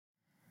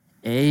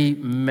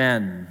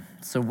Amen.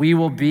 So we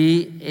will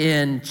be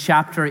in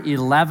chapter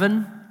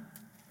 11.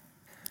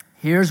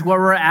 Here's where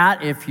we're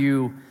at if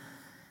you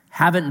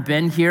haven't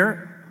been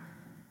here.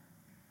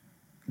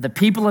 The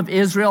people of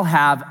Israel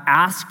have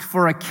asked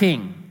for a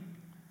king.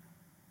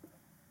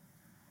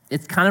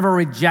 It's kind of a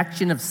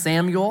rejection of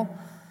Samuel.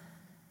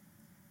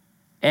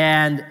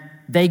 And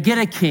they get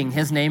a king.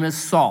 His name is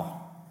Saul.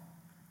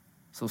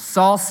 So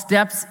Saul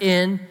steps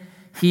in.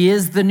 He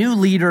is the new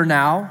leader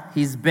now.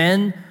 He's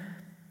been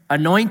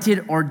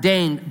anointed,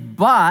 ordained.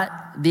 But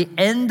the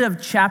end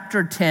of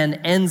chapter 10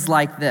 ends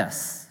like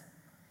this.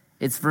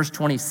 It's verse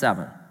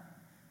 27.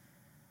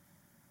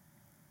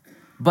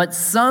 But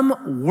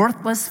some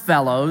worthless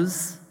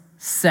fellows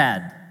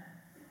said,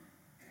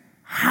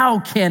 "How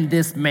can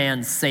this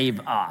man save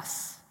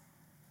us?"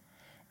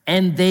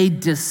 And they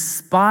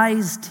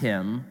despised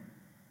him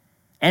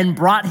and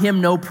brought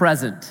him no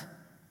present.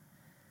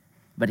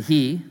 But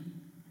he,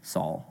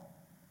 Saul,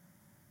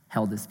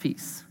 held his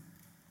peace.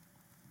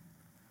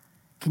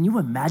 Can you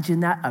imagine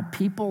that? A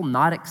people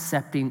not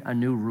accepting a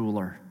new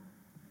ruler.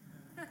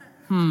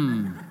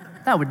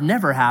 That would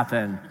never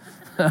happen.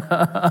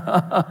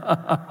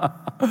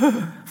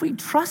 We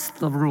trust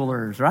the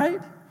rulers,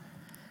 right?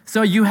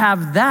 So you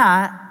have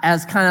that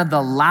as kind of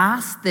the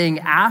last thing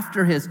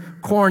after his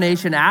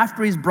coronation,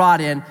 after he's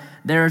brought in.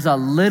 There's a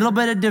little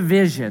bit of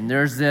division.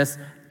 There's this,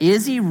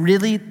 is he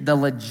really the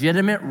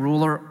legitimate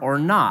ruler or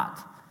not?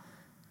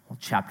 Well,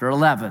 chapter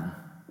 11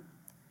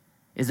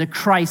 is a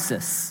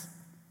crisis.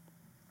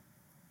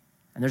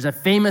 And there's a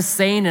famous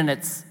saying, and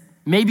it's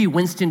maybe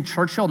Winston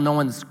Churchill, no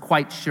one's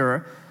quite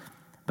sure,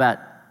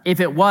 but if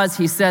it was,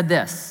 he said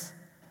this: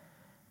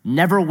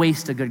 never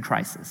waste a good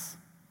crisis.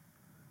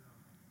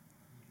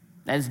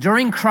 And it's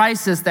during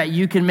crisis that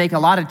you can make a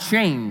lot of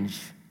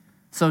change,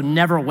 so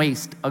never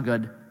waste a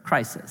good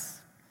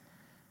crisis.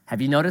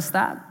 Have you noticed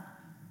that?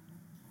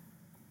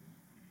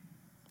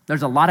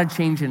 There's a lot of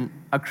change in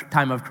a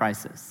time of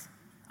crisis.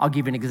 I'll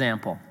give you an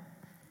example.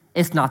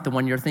 It's not the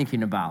one you're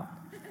thinking about.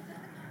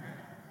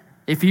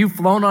 If you've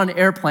flown on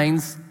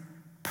airplanes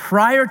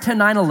prior to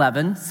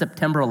 9/11,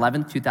 September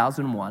 11th,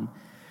 2001,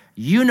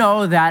 you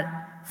know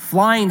that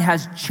flying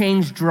has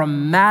changed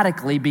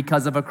dramatically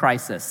because of a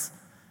crisis,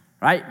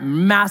 right?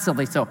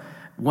 Massively. So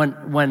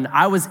when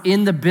I was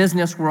in the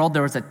business world,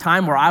 there was a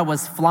time where I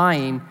was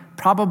flying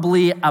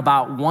probably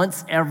about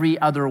once every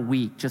other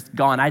week, just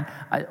gone.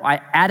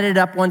 I added it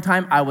up one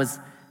time. I was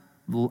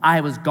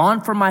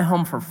gone from my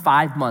home for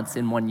 5 months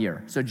in 1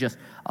 year. So just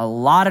a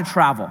lot of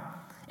travel.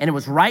 And it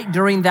was right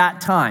during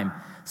that time.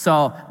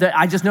 So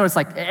I just noticed,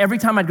 like, every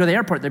time I'd go to the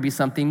airport, there'd be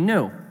something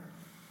new.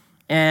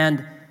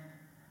 And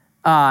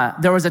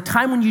there was a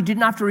time when you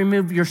didn't have to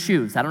remove your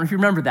shoes. I don't know if you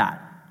remember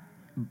that.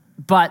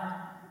 But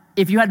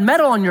if you had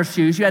metal on your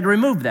shoes, you had to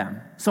remove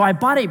them. So I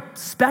bought a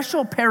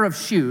special pair of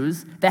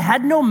shoes that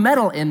had no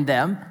metal in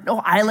them, no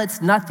eyelets,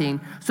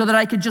 nothing, so that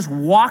I could just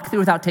walk through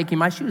without taking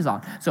my shoes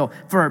on. So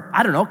for,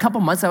 I don't know, a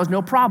couple months, that was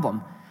no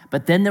problem.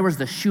 But then there was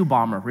the shoe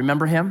bomber.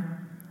 Remember him?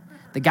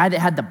 The guy that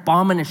had the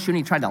bomb in his shoe and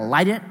he tried to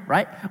light it,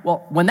 right?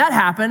 Well, when that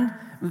happened,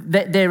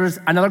 there was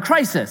another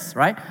crisis,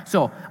 right?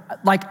 So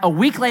like a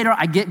week later,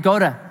 I go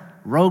to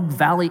Rogue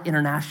Valley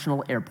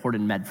International Airport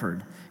in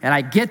Medford. And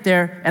I get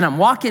there and I'm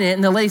walking in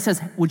and the lady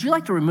says, "Would you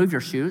like to remove your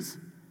shoes?"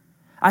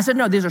 I said,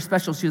 "No, these are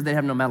special shoes. They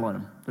have no metal in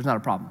them. There's not a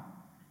problem."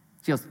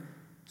 She goes,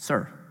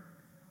 "Sir,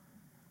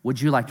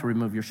 would you like to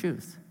remove your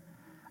shoes?"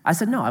 I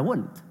said, "No, I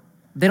wouldn't.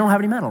 They don't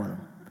have any metal in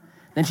them."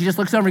 Then she just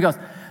looks over and goes,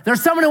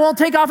 "There's someone who won't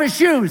take off his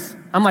shoes."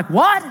 I'm like,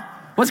 "What?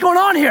 What's going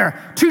on here?"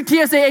 2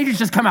 TSA agents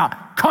just come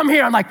out. "Come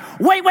here." I'm like,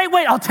 wait,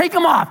 I'll take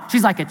them off.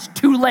 She's like, "It's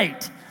too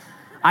late."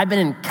 I've been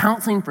in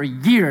counseling for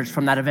years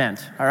from that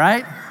event, all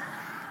right?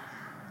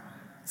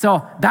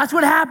 So that's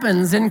what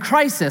happens in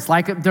crisis.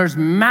 Like, there's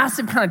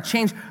massive kind of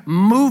change,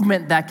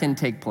 movement that can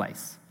take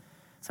place.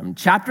 So in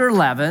chapter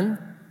 11,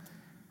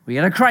 we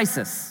get a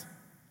crisis,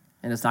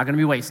 and it's not going to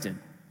be wasted.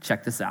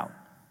 Check this out.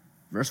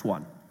 Verse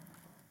 1.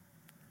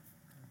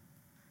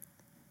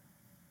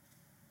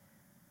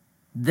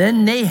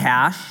 Then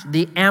Nahash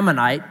the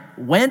Ammonite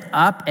went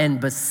up and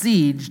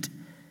besieged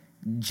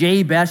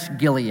Jabesh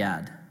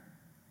Gilead.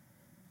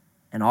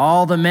 And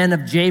all the men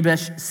of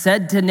Jabesh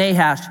said to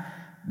Nahash,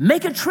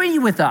 "Make a treaty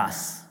with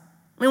us,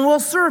 and we'll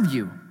serve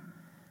you."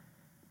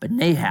 But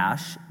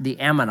Nahash the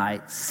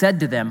Ammonite said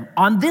to them,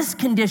 "On this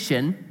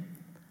condition,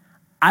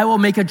 I will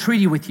make a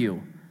treaty with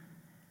you,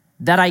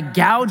 that I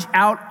gouge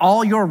out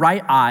all your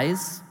right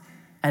eyes,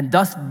 and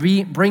thus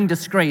bring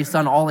disgrace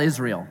on all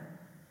Israel."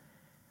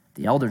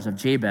 The elders of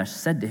Jabesh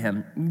said to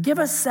him, "Give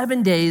us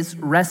 7 days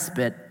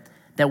respite,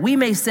 that we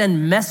may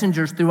send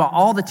messengers throughout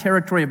all the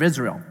territory of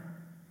Israel.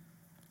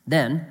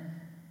 Then,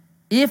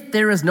 if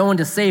there is no one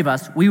to save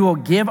us, we will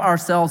give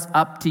ourselves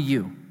up to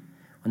you."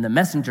 When the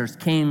messengers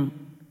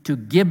came to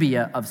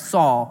Gibeah of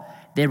Saul,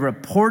 they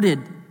reported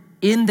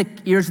in the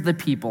ears of the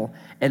people,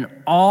 and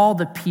all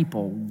the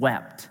people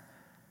wept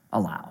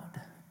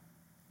aloud.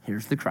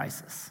 Here's the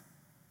crisis.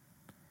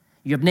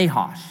 You have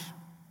Nahash.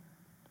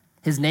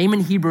 His name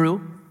in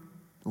Hebrew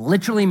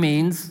literally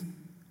means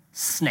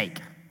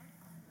snake.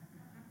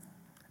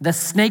 The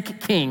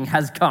snake king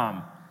has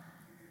come.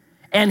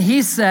 And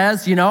he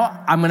says,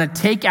 I'm going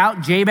to take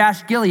out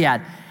Jabesh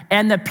Gilead.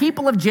 And the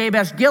people of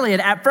Jabesh Gilead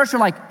at first are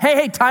like,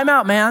 hey, time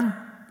out, man.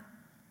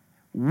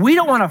 We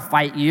don't want to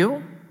fight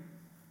you.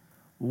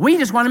 We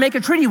just want to make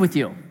a treaty with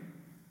you.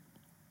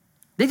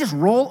 They just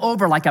roll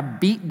over like a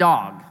beat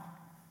dog.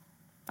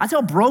 That's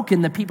how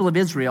broken the people of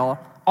Israel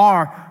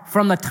are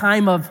from the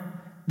time of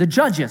the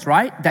judges,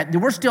 right? That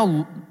we're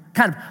still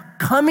kind of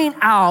coming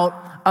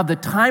out of the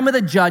time of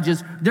the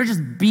judges. They're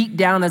just beat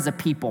down as a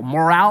people.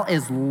 Morale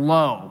is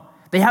low.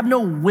 They have no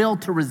will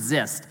to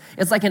resist.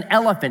 It's like an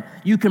elephant.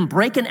 You can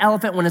break an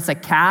elephant when it's a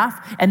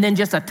calf, and then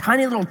just a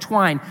tiny little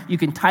twine, you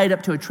can tie it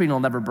up to a tree and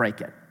it'll never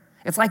break it.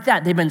 It's like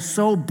that. They've been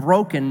so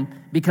broken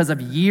because of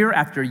year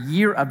after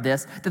year of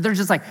this that they're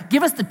just like,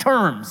 give us the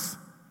terms.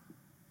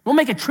 We'll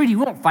make a treaty.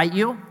 We won't fight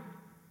you.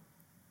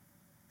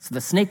 So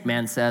the snake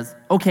man says,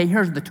 okay,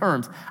 here's the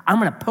terms. I'm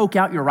going to poke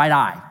out your right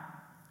eye.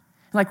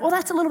 I'm like, well,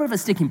 that's a little bit of a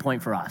sticking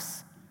point for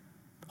us.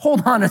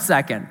 Hold on a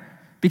second,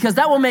 because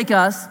that will make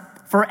us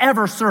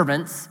forever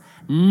servants,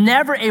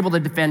 never able to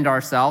defend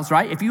ourselves,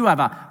 right? If you have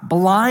a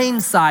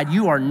blind side,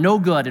 you are no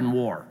good in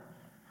war.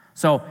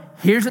 So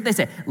here's what they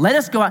say. Let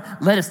us go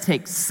out, let us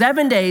take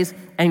 7 days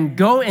and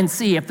go and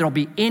see if there'll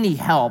be any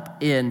help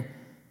in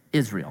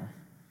Israel.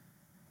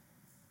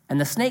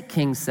 And the snake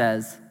king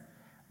says,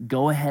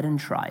 go ahead and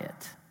try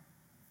it.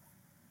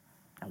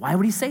 Now, why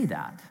would he say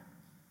that?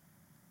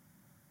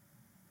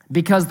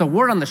 Because the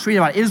word on the street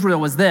about Israel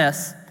was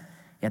this: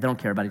 they don't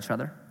care about each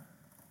other.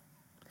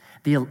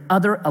 The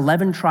other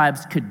 11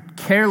 tribes could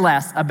care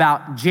less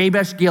about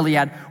Jabesh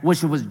Gilead,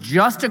 which was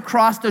just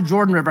across the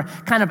Jordan River,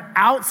 kind of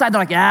outside.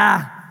 They're like,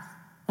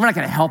 we're not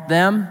going to help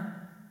them.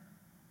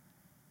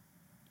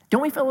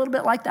 Don't we feel a little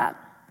bit like that?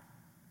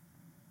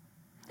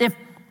 If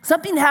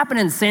something happened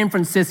in San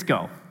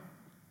Francisco,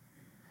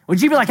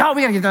 would you be like,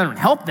 we got to get down and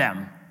help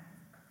them?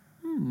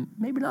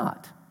 Maybe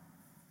not,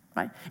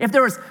 right? If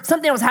there was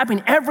something that was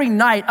happening every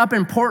night up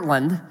in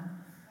Portland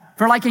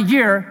for like a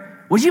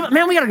year, we got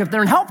to get there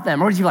and help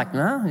them. Or would you be like,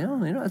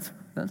 no,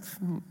 that's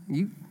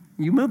you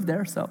moved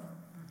there, so,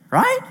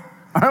 right?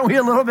 Aren't we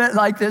a little bit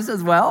like this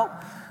as well?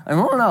 I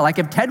don't know. Like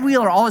if Ted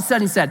Wheeler all of a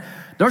sudden said,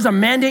 there's a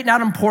mandate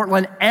out in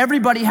Portland,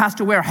 everybody has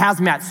to wear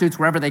hazmat suits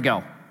wherever they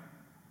go.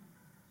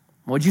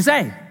 What'd you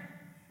say?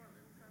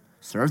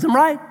 Serves them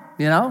right,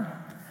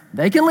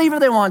 They can leave if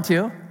they want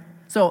to.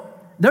 So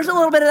there's a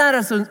little bit of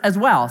that as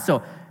well.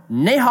 So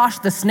Nahash,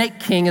 the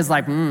snake king, is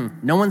like,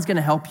 no one's going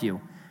to help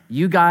you.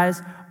 You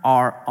guys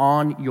are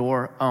on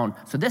your own.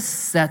 So this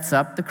sets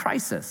up the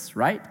crisis,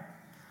 right?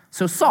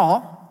 So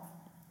Saul,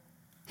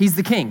 he's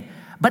the king.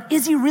 But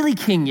is he really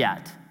king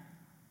yet?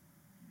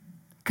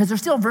 Because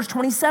there's still verse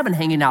 27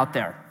 hanging out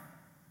there.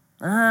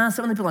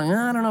 Some of the people are like,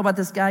 I don't know about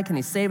this guy. Can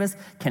he save us?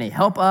 Can he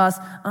help us?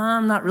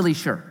 I'm not really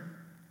sure,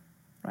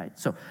 right?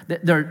 So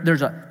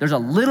there's a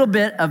little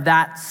bit of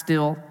that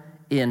still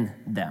in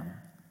them.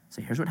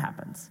 So here's what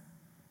happens.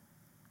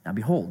 Now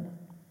behold,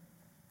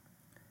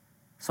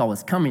 Saul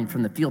was coming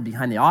from the field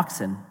behind the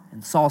oxen,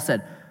 and Saul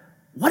said,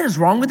 what is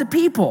wrong with the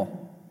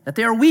people that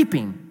they are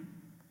weeping?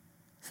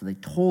 So they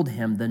told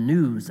him the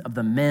news of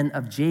the men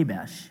of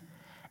Jabesh,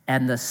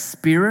 and the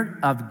Spirit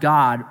of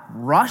God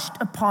rushed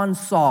upon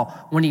Saul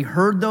when he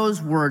heard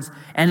those words,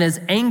 and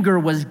his anger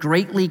was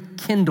greatly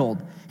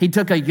kindled. He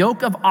took a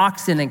yoke of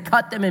oxen and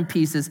cut them in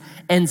pieces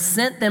and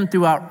sent them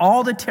throughout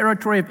all the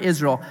territory of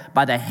Israel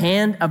by the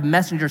hand of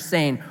messengers,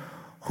 saying,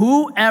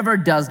 whoever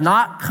does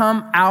not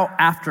come out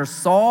after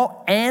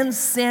Saul and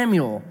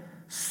Samuel,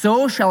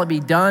 so shall it be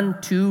done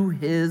to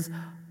his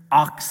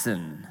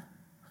oxen.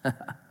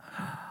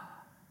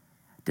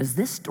 Does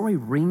this story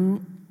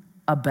ring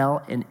a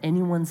bell in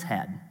anyone's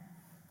head?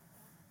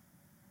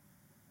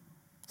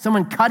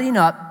 Someone cutting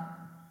up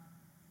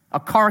a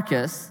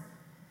carcass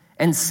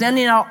and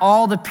sending out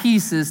all the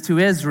pieces to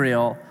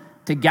Israel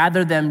to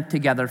gather them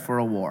together for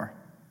a war.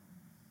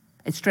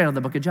 It's straight out of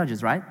the book of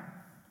Judges, right?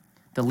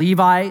 The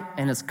Levite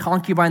and his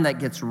concubine that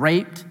gets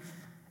raped,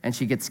 and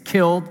she gets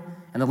killed,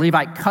 and the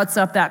Levite cuts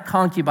up that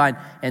concubine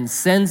and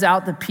sends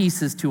out the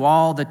pieces to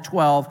all the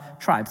 12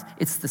 tribes.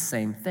 It's the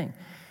same thing.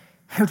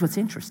 Here's what's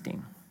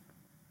interesting.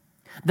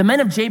 The men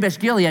of Jabesh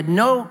Gilead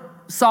know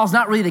Saul's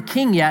not really the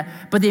king yet,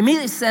 but they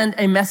immediately send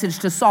a message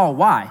to Saul.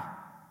 Why?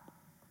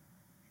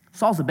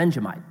 Saul's a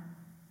Benjamite.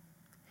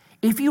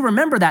 If you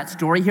remember that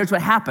story, here's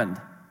what happened.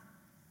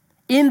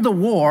 In the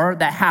war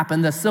that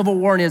happened, the civil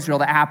war in Israel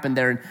that happened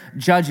there in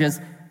Judges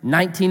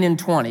 19 and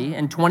 20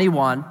 and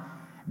 21,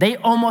 they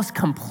almost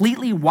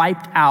completely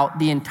wiped out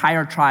the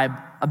entire tribe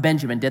of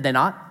Benjamin, did they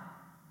not?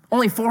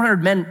 Only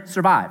 400 men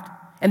survived,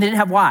 and they didn't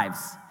have wives.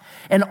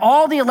 And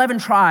all the 11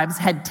 tribes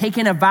had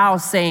taken a vow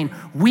saying,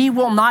 we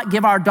will not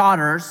give our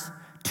daughters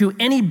to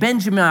any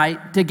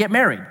Benjaminite to get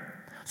married.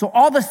 So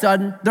all of a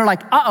sudden, they're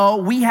like,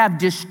 we have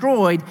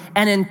destroyed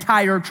an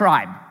entire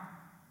tribe.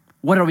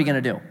 What are we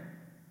going to do?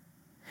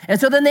 And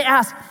so then they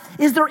ask,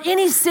 is there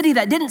any city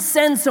that didn't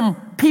send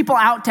some people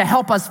out to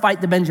help us fight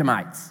the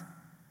Benjamites?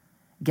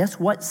 Guess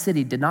what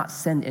city did not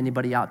send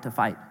anybody out to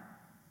fight?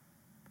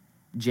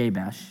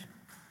 Jabesh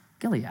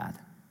Gilead.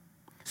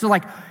 So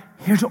like,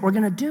 here's what we're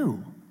gonna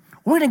do.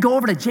 We're gonna go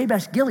over to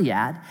Jabesh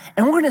Gilead,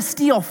 and we're gonna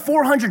steal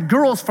 400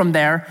 girls from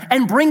there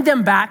and bring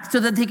them back so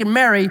that they can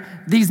marry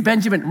these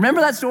Benjamin.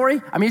 Remember that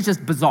story? I mean, it's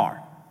just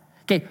bizarre.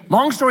 Okay,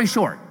 long story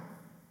short,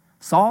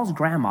 Saul's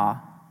grandma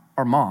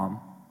or mom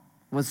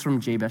was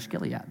from Jabesh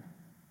Gilead.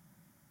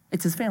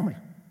 It's his family.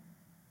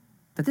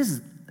 But this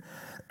is,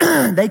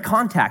 they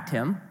contact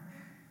him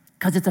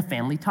because it's a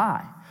family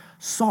tie.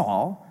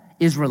 Saul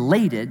is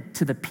related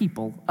to the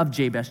people of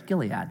Jabesh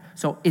Gilead.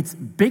 So it's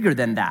bigger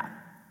than that.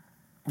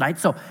 Right?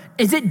 So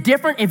is it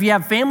different if you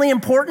have family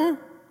in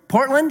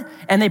Portland,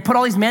 and they put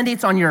all these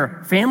mandates on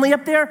your family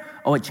up there?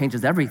 Oh, it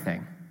changes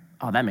everything.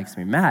 Oh, that makes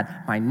me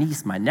mad. My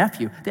niece, my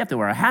nephew, they have to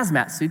wear a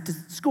hazmat suit to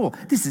school.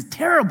 This is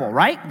terrible,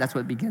 right? That's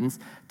what begins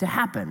to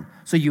happen.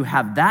 So you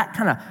have that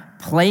kind of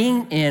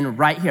playing in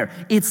right here.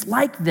 It's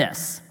like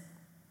this.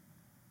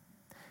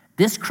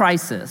 This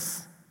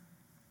crisis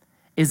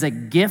is a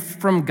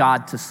gift from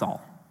God to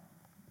Saul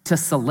to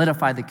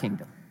solidify the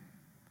kingdom.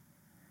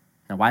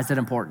 Now, why is that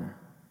important?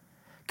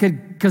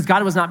 Because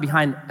God was not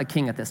behind a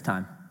king at this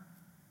time.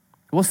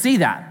 We'll see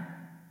that.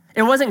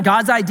 It wasn't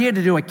God's idea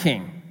to do a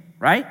king,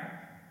 right?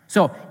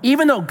 So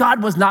even though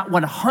God was not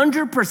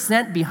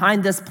 100%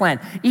 behind this plan,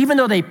 even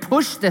though they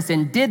pushed this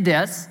and did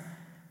this,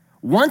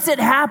 once it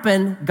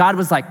happened, God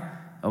was like,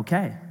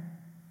 okay,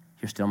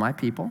 you're still my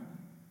people.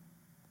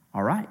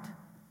 All right,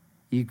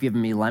 you've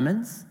given me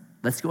lemons.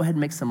 Let's go ahead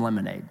and make some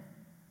lemonade.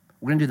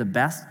 We're gonna do the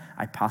best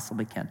I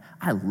possibly can.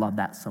 I love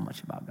that so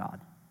much about God.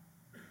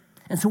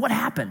 And so what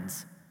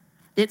happens?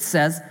 It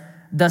says,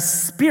 the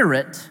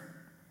Spirit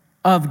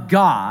of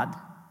God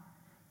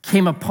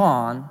came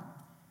upon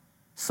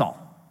Saul.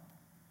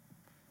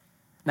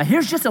 Now,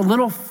 here's just a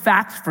little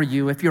fact for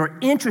you if you're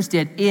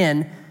interested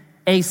in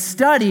a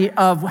study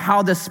of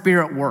how the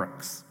Spirit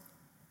works.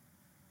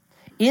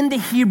 In the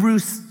Hebrew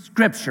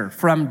scripture,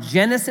 from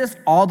Genesis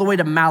all the way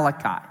to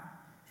Malachi,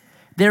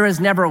 there is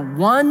never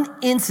one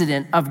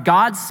incident of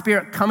God's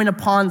Spirit coming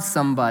upon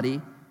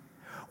somebody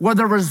where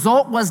the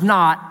result was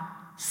not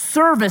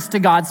service to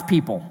God's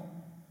people.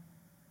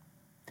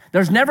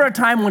 There's never a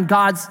time when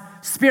God's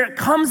Spirit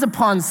comes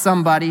upon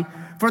somebody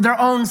for their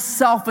own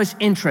selfish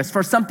interest,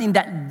 for something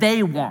that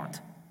they want.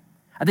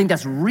 I think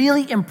that's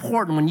really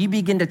important when you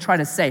begin to try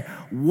to say,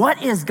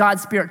 what is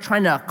God's Spirit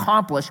trying to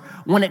accomplish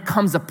when it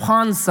comes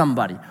upon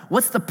somebody?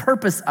 What's the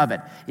purpose of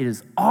it? It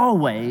is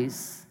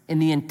always, in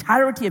the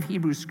entirety of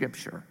Hebrew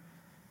scripture,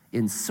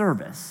 in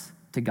service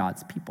to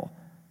God's people,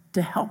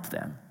 to help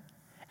them.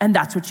 And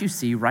that's what you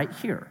see right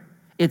here.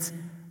 It's,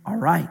 all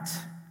right,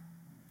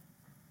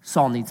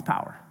 Saul needs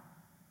power.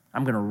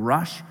 I'm gonna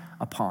rush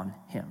upon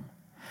him.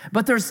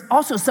 But there's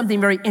also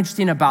something very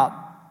interesting about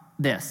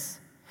this.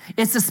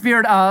 It's the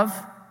Spirit of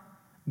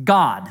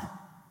God,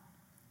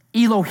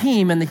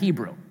 Elohim in the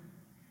Hebrew.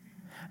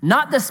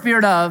 Not the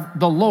Spirit of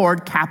the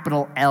Lord,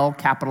 capital L,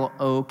 capital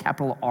O,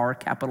 capital R,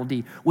 capital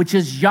D, which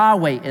is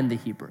Yahweh in the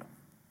Hebrew.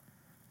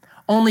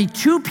 Only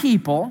two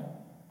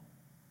people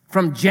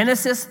from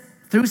Genesis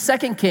through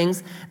 2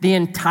 Kings, the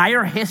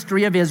entire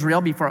history of Israel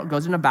before it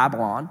goes into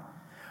Babylon,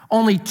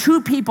 only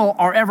two people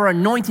are ever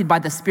anointed by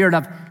the Spirit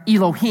of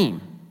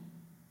Elohim.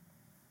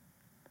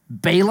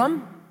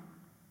 Balaam,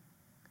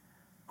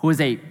 who is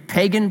a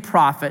pagan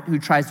prophet who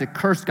tries to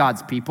curse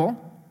God's people,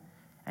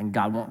 and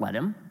God won't let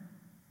him,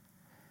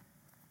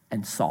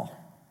 and Saul.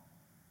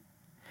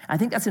 I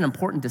think that's an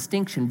important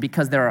distinction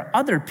because there are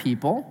other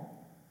people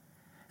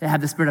that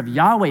have the Spirit of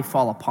Yahweh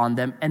fall upon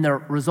them, and their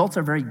results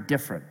are very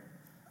different.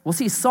 We'll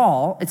see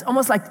Saul, it's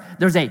almost like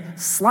there's a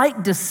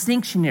slight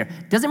distinction here.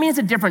 Doesn't mean it's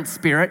a different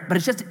spirit, but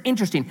it's just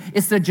interesting.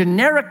 It's the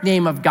generic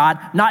name of God,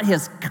 not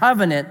his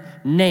covenant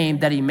name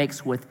that he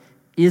makes with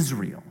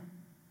Israel.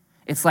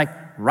 It's like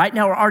right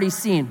now we're already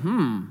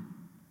seeing,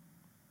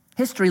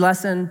 history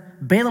lesson,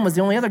 Balaam was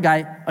the only other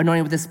guy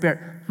anointed with this Spirit.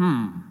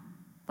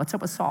 What's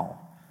up with Saul?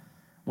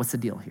 What's the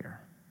deal here?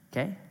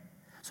 Okay?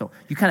 So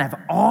you kind of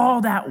have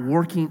all that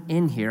working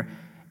in here,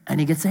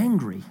 and he gets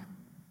angry.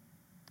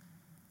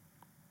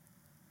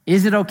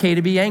 Is it okay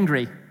to be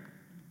angry?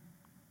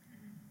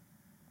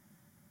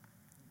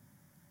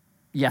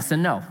 Yes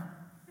and no.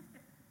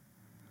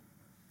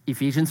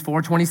 Ephesians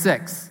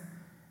 4:26.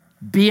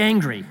 Be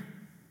angry.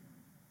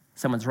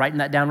 Someone's writing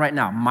that down right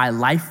now. My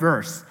life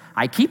verse.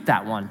 I keep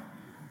that one.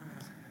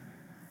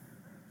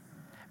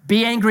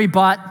 Be angry,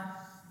 but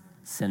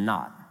sin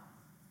not.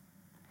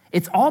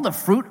 It's all the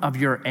fruit of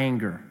your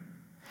anger.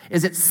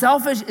 Is it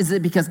selfish? Is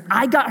it because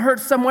I got hurt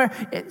some way?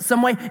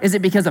 Is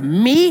it because of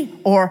me?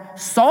 Or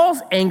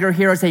Saul's anger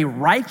here is a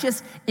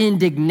righteous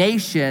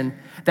indignation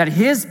that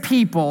his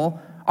people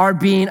are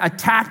being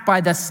attacked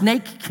by the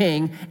snake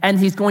king and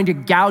he's going to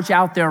gouge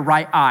out their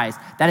right eyes.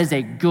 That is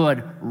a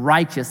good,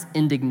 righteous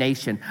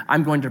indignation.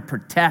 I'm going to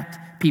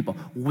protect people.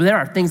 There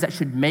are things that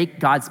should make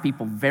God's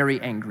people very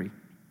angry.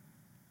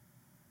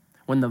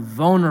 When the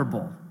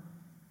vulnerable,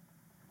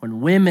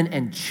 when women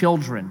and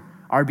children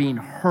are being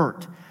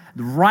hurt,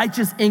 the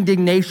righteous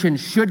indignation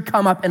should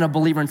come up in a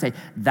believer and say,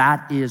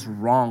 that is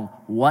wrong.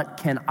 What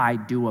can I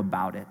do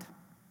about it?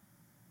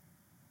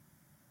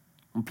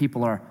 When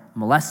people are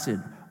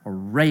molested or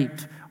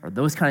raped or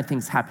those kind of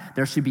things happen,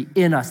 there should be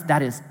in us,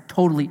 that is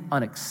totally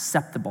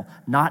unacceptable.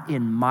 Not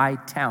in my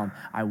town.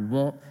 I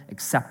won't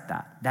accept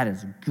that. That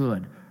is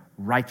good,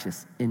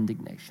 righteous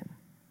indignation.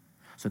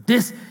 So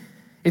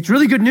it's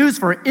really good news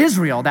for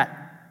Israel that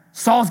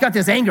Saul's got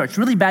this anger. It's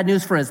really bad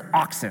news for his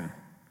oxen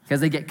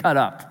because they get cut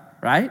up,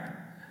 right?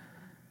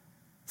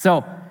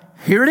 So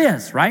here it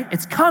is, right?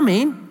 It's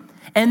coming.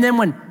 And then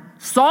when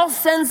Saul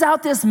sends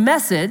out this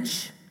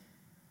message,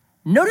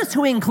 notice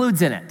who he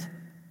includes in it.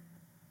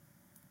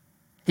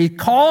 He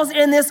calls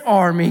in this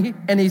army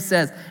and he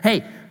says,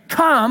 hey,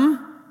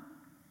 come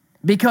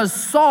because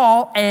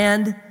Saul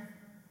and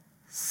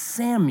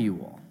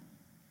Samuel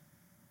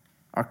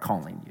are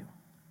calling you.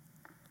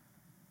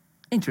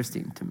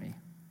 Interesting to me.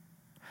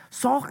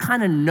 Saul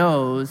kind of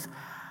knows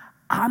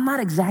I'm not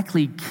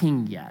exactly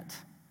king yet.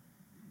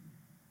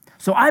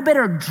 So I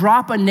better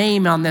drop a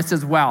name on this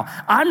as well.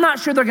 I'm not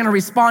sure they're going to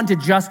respond to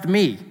just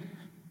me.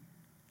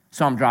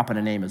 So I'm dropping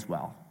a name as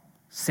well.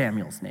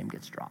 Samuel's name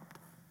gets dropped.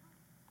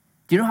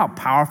 Do you know how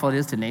powerful it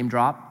is to name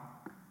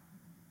drop?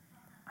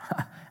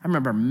 I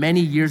remember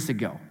many years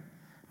ago,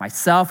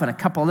 myself and a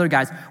couple other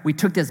guys, we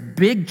took this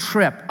big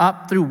trip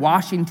up through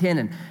Washington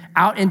and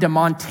out into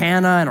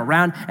Montana and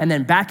around, and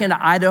then back into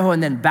Idaho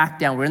and then back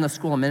down. We were in the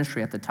school of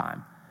ministry at the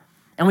time.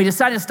 And we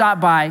decided to stop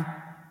by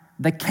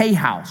the K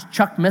House.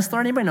 Chuck Missler,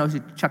 anybody knows who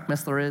Chuck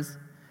Missler is?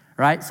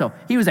 Right? So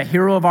he was a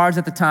hero of ours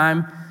at the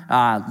time.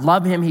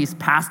 Love him. He's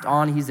passed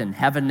on. He's in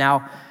heaven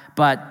now.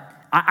 But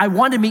I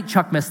wanted to meet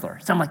Chuck Missler.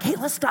 So I'm like, hey,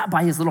 let's stop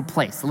by his little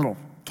place, a little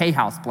K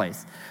House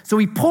place. So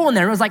we pull in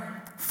there. It was like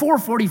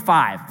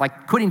 4:45,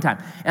 like quitting time.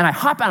 And I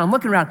hop out, I'm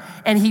looking around,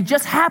 and he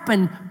just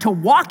happened to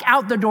walk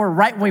out the door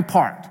right when we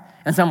parked.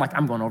 And so I'm like,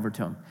 I'm going over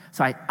to him.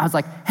 So I was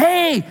like,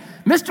 hey,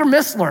 Mr.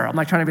 Missler. I'm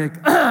like trying to be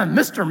like,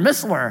 Mr.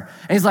 Missler.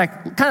 And he's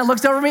like, kind of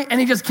looks over at me, and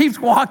he just keeps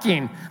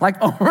walking, like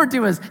over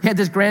to he had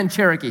this Grand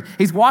Cherokee.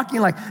 He's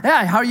walking like,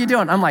 hey, how are you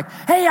doing? I'm like,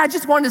 hey, I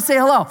just wanted to say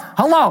hello.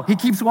 Hello. He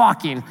keeps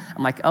walking.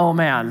 I'm like, oh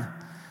man,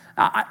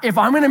 if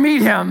I'm going to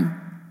meet him,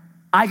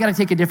 I got to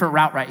take a different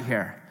route right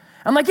here.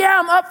 I'm like, yeah,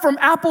 I'm up from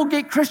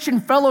Applegate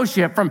Christian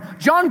Fellowship, from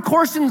John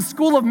Corson's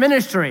School of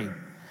Ministry.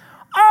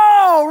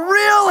 Oh,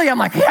 really? I'm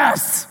like,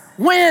 yes,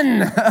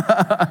 when?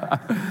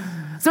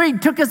 So he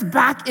took us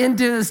back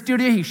into the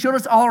studio. He showed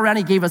us all around.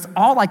 He gave us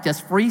all like this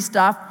free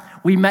stuff.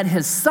 We met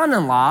his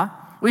son-in-law.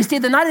 We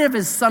stayed the night at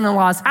his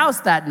son-in-law's house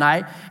that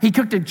night. He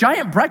cooked a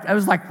giant breakfast. I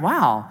was like,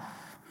 wow,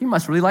 he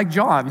must really like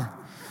John.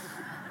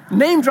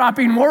 Name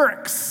dropping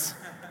works.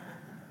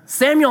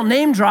 Samuel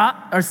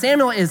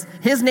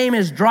his name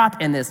is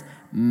dropped, and this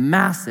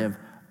massive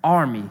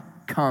army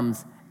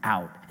comes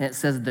out. And it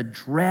says the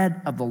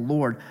dread of the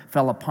Lord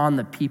fell upon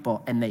the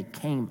people, and they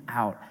came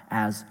out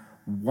as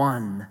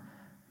one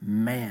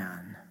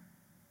man.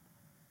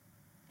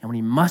 And when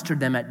he mustered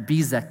them at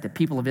Bezek, the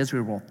people of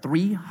Israel were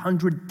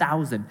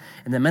 300,000,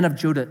 and the men of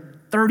Judah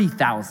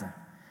 30,000.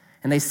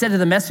 And they said to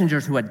the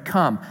messengers who had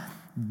come,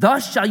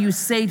 thus shall you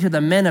say to the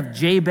men of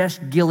Jabesh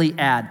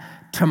Gilead,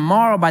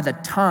 tomorrow by the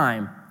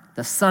time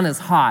the sun is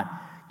hot,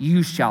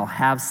 you shall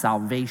have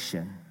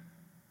salvation.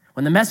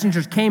 When the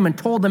messengers came and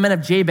told the men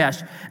of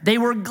Jabesh, they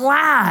were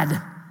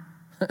glad.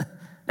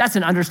 That's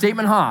an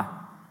understatement, huh?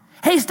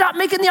 Hey, stop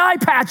making the eye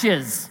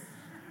patches.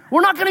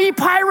 We're not going to be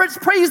pirates,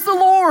 praise the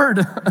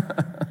Lord.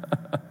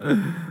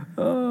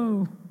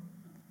 Oh.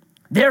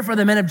 Therefore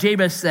the men of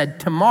Jabesh said,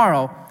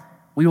 tomorrow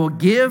we will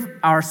give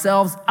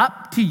ourselves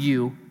up to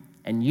you,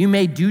 and you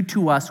may do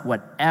to us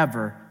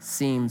whatever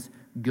seems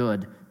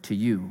good to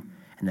you.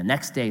 And the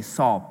next day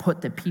Saul put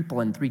the people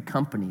in 3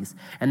 companies,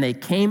 and they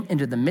came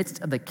into the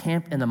midst of the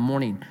camp in the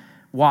morning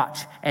watch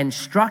and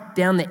struck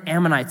down the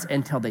Ammonites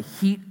until the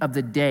heat of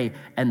the day,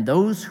 and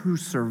those who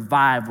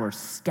survived were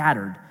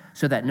scattered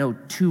so that no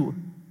 2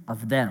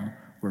 of them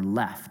were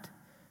left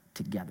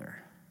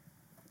together.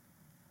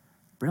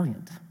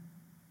 Brilliant.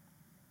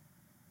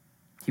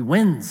 He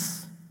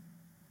wins.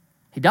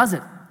 He does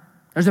it.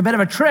 There's a bit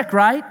of a trick,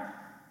 right?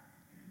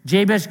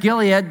 Jabesh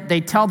Gilead,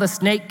 they tell the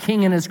snake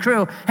king and his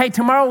crew, hey,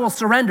 tomorrow we'll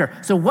surrender.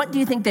 So what do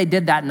you think they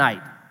did that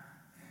night?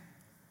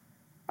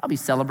 Probably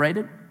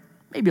celebrated,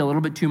 maybe a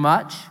little bit too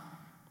much.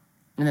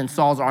 And then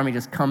Saul's army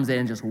just comes in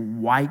and just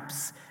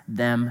wipes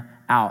them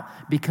out.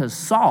 Because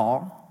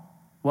Saul,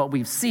 what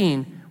we've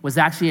seen, was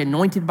actually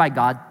anointed by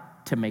God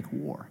to make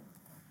war.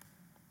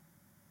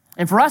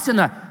 And for us in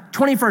the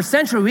 21st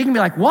century, we can be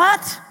like,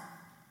 what?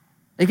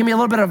 It can be a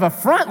little bit of a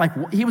front,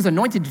 like he was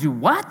anointed to do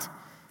what?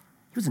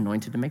 He was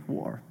anointed to make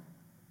war.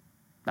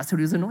 That's what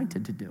he was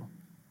anointed to do.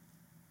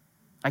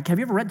 Like, have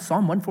you ever read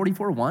Psalm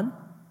 144:1?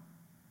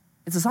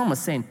 It's a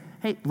psalmist saying,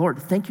 hey, Lord,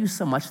 thank you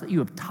so much that you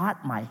have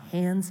taught my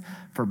hands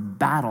for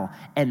battle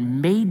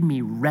and made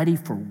me ready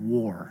for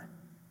war.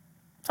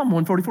 Psalm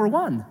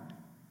 144:1.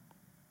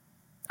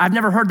 I've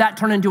never heard that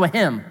turn into a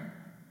hymn.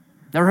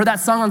 Never heard that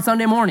sung on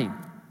Sunday morning.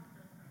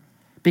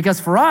 Because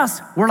for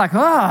us, we're like,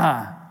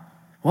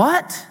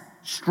 what?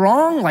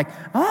 Strong? Like,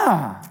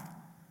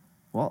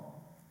 Well,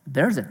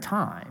 there's a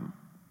time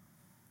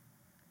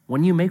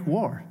when you make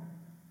war.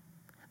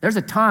 There's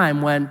a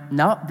time when,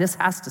 no, this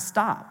has to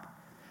stop.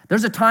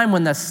 There's a time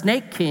when the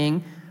snake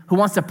king who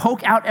wants to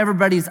poke out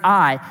everybody's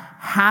eye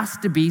has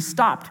to be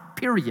stopped,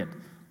 period.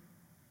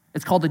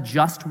 It's called a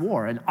just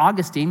war. And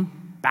Augustine,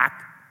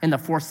 back in the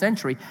 4th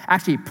century,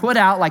 actually put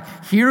out, like,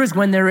 here is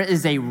when there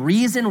is a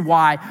reason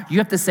why you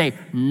have to say,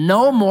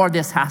 no more,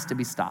 this has to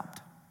be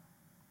stopped.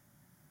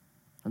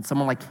 And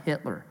someone like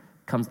Hitler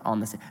comes on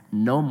the scene,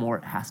 no more,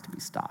 it has to be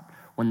stopped.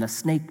 When the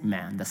snake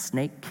man, the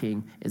snake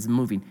king is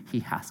moving, he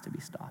has to be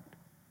stopped.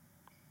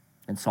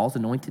 And Saul's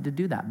anointed to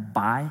do that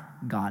by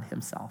God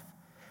himself.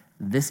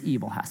 This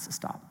evil has to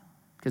stop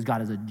because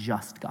God is a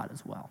just God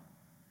as well.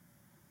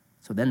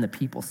 So then the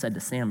people said to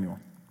Samuel,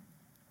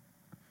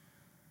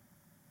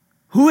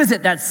 who is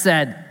it that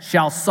said,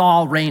 shall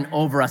Saul reign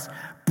over us?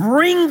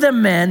 Bring the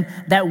men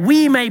that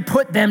we may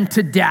put them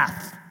to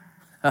death.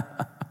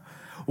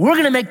 We're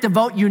going to make the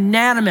vote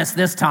unanimous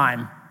this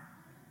time.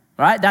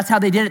 All right? That's how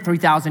they did it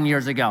 3,000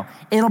 years ago.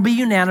 It'll be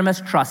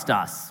unanimous, trust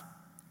us.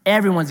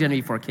 Everyone's going to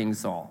be for King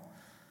Saul.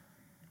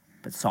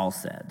 But Saul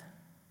said,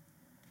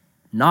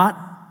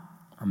 not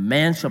a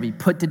man shall be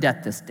put to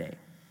death this day.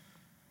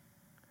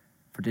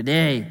 For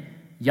today,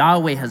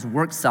 Yahweh has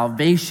worked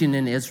salvation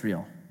in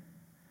Israel.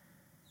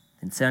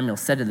 And Samuel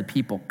said to the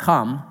people,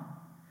 come,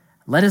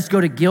 let us go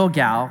to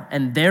Gilgal,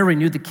 and there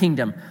renew the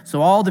kingdom.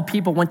 So all the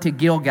people went to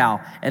Gilgal,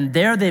 and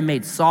there they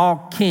made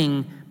Saul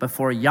king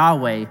before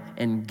Yahweh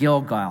in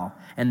Gilgal.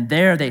 And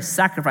there they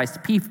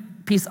sacrificed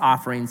peace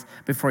offerings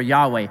before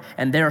Yahweh.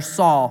 And there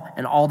Saul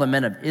and all the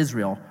men of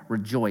Israel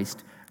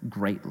rejoiced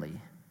greatly.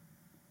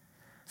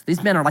 So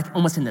these men are like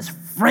almost in this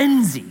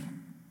frenzy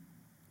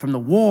from the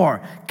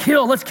war.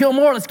 Kill, let's kill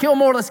more, let's kill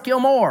more, let's kill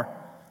more.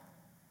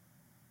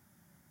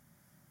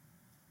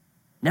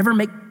 Never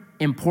make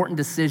important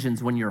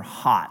decisions when you're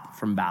hot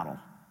from battle.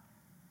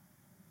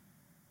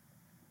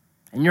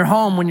 In your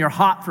home, when you're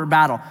hot for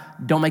battle,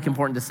 don't make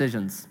important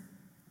decisions.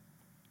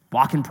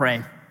 Walk and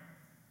pray.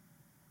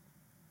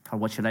 God,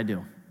 what should I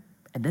do?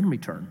 And then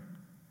return.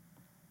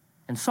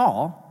 And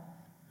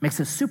Saul makes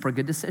a super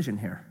good decision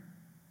here.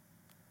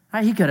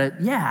 He could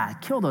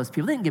have, killed those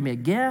people. They didn't give me a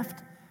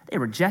gift. They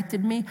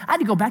rejected me. I had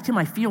to go back to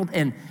my field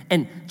and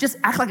just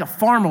act like a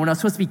farmer when I was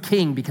supposed to be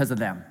king because of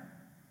them.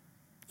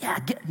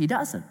 He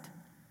doesn't.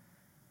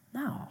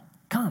 No,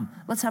 come,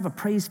 let's have a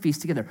praise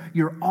feast together.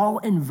 You're all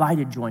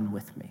invited, join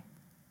with me.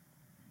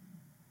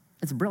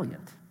 It's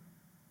brilliant.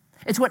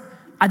 It's what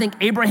I think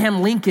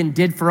Abraham Lincoln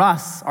did for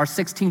us, our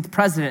 16th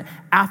president,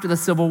 after the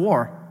Civil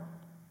War,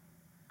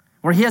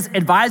 where his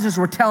advisors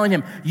were telling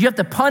him, you have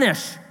to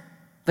punish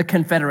the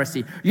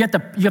Confederacy. You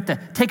have to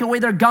take away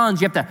their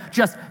guns. You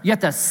have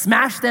to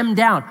smash them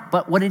down.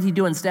 But what did he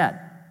do instead?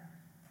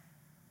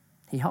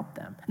 He helped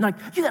them. And like,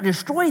 you got to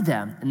destroy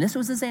them. And this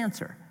was his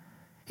answer.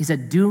 He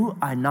said, do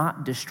I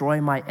not destroy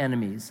my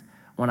enemies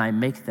when I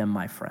make them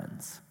my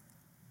friends?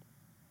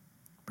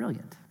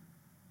 Brilliant.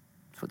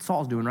 That's what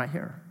Saul's doing right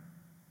here.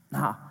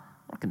 Nah,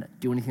 we're not going to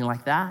do anything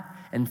like that.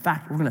 In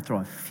fact, we're going to throw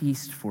a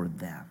feast for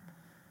them.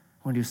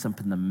 We're going to do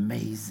something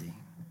amazing.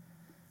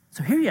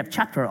 So here you have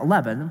chapter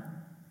 11.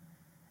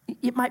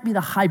 It might be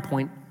the high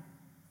point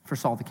for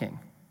Saul the king.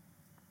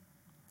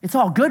 It's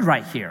all good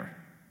right here.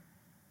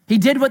 He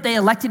did what they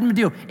elected him to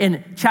do.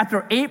 In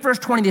chapter 8, verse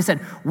 20, they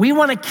said, we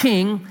want a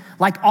king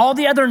like all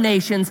the other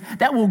nations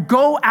that will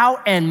go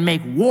out and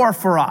make war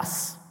for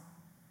us.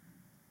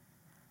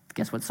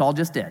 Guess what Saul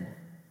just did?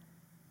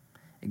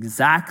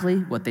 Exactly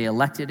what they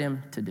elected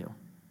him to do.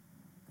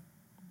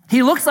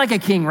 He looks like a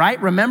king,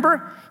 right?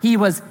 Remember? He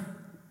was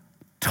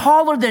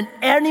taller than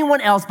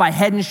anyone else by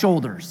head and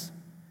shoulders.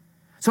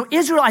 So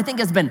Israel, I think,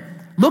 has been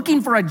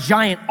looking for a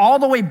giant all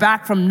the way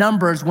back from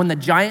Numbers when the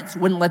giants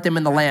wouldn't let them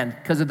in the land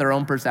because of their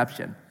own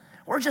perception.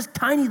 We're just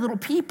tiny little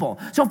people.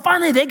 So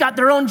finally they got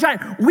their own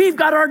giant. We've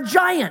got our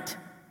giant.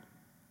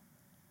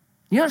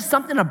 You know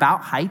something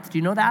about height? Do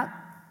you know that?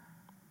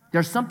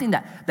 There's something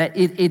that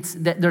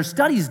there's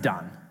studies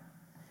done.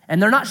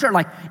 And they're not sure,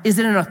 like, is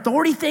it an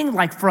authority thing?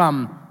 Like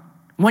from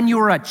when you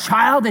were a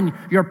child and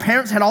your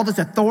parents had all this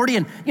authority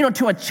and,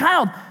 to a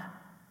child,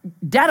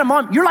 dad and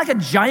mom, you're like a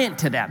giant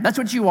to them. That's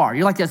what you are.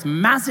 You're like this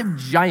massive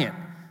giant.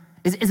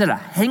 Is it a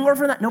hangover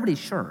from that? Nobody's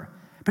sure.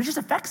 But it just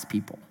affects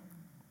people.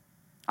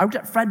 I worked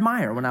at Fred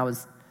Meyer when I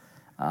was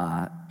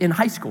in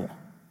high school.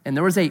 And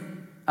there was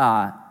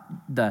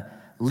the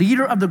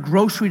leader of the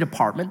grocery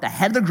department, the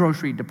head of the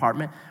grocery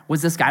department,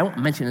 was this guy. I won't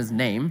mention his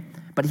name,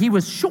 but he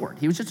was short.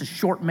 He was just a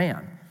short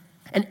man.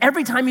 And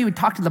every time he would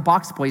talk to the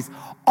box boys,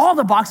 all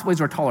the box boys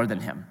were taller than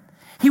him.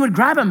 He would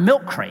grab a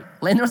milk crate,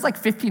 and it was like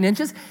 15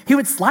 inches. He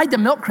would slide the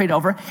milk crate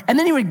over, and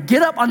then he would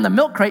get up on the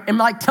milk crate and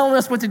like telling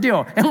us what to do.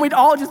 And we'd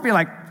all just be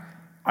like,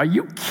 are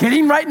you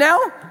kidding right now?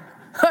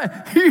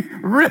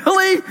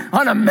 Really?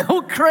 On a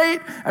milk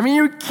crate? I mean,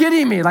 you're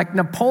kidding me, like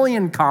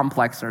Napoleon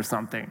complex or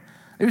something.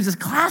 It was just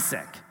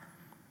classic.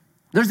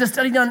 There's a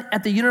study done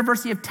at the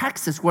University of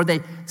Texas where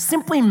they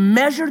simply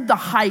measured the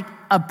height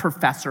of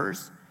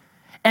professors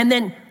and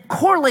then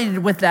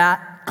correlated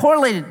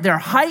their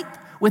height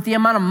with the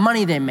amount of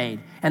money they made.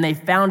 And they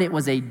found it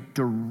was a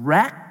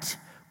direct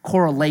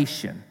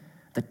correlation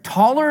The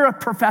taller a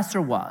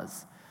professor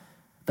was,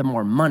 the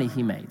more money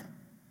he made.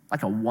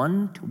 Like a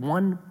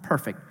 1-to-1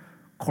 perfect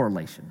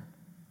correlation.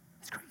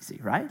 It's crazy,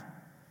 right?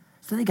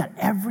 So they got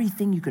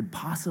everything you could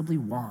possibly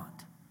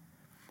want.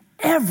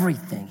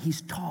 Everything.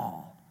 He's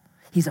tall.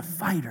 He's a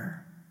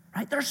fighter,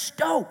 right? They're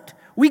stoked.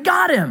 We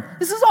got him.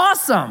 This is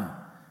awesome.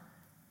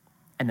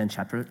 And then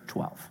chapter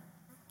 12.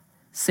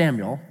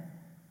 Samuel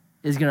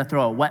is going to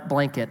throw a wet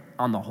blanket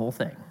on the whole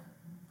thing.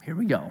 Here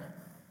we go.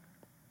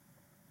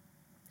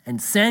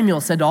 And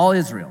Samuel said to all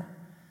Israel,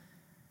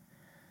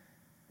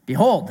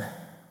 behold,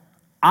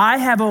 I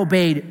have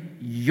obeyed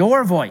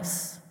your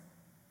voice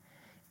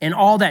in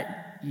all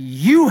that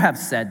you have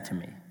said to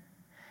me,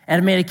 and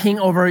have made a king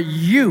over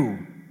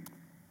you.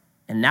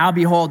 And now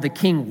behold, the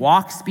king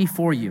walks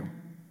before you,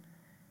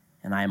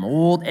 and I am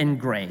old and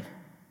gray.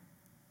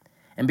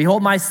 And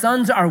behold, my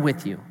sons are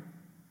with you,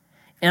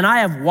 and I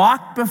have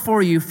walked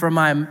before you from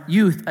my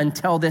youth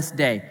until this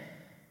day.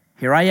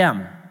 Here I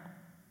am.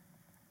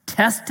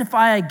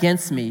 Testify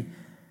against me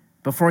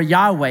before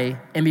Yahweh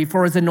and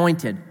before his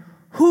anointed.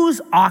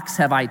 Whose ox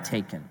have I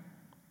taken?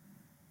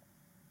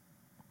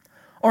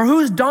 Or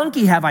whose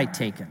donkey have I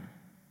taken?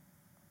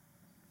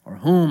 Or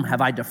whom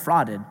have I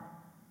defrauded?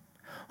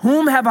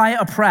 Whom have I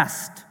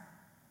oppressed?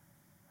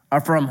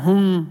 Or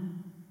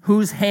from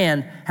whose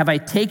hand have I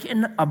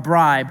taken a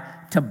bribe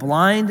to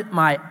blind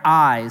my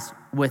eyes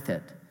with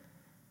it?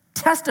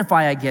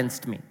 Testify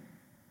against me,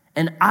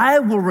 and I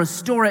will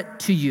restore it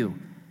to you.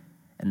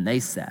 And they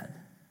said,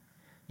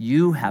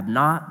 you have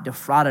not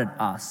defrauded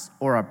us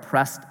or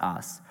oppressed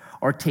us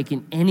or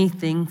taken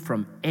anything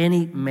from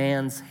any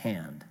man's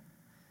hand.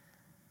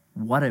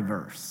 What a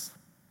verse.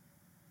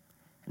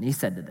 And he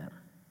said to them,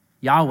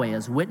 Yahweh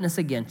is witness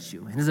against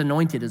you, and his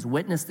anointed is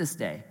witness this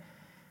day,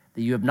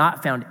 that you have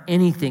not found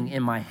anything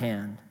in my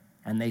hand.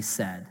 And they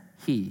said,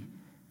 he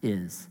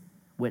is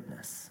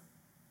witness.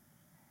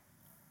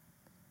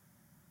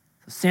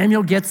 So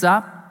Samuel gets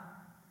up,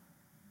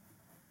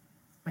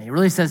 and he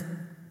really says,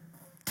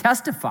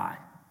 testify.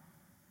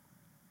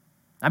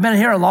 I've been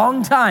here a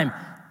long time.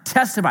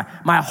 Testify.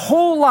 My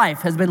whole life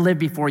has been lived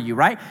before you,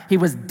 right? He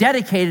was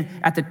dedicated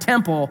at the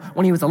temple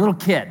when he was a little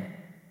kid.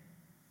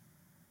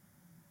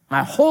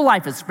 My whole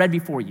life is spread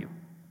before you.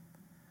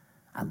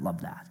 I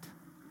love that.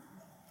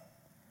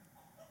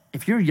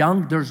 If you're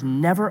young, there's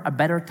never a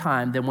better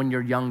time than when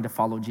you're young to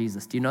follow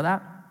Jesus. Do you know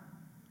that?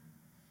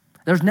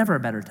 There's never a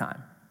better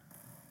time.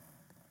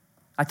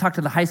 I talked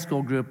to the high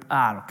school group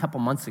a couple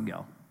months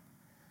ago.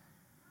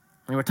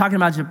 We were talking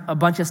about a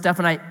bunch of stuff,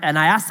 and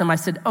I asked them, I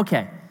said,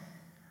 okay,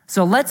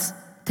 so let's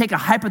take a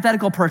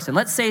hypothetical person.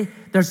 Let's say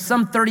there's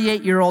some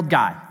 38-year-old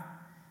guy,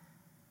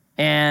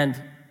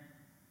 and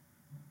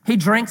he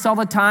drinks all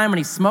the time, and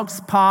he smokes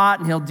pot,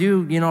 and he'll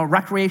do,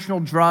 recreational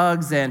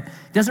drugs, and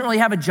doesn't really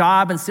have a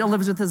job, and still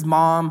lives with his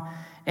mom,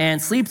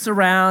 and sleeps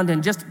around,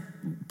 and just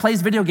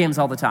plays video games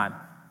all the time.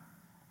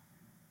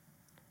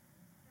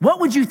 What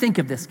would you think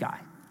of this guy?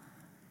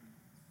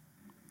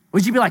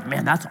 Would you be like,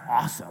 man, that's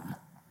awesome.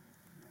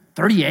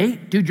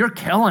 38? Dude, you're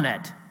killing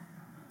it.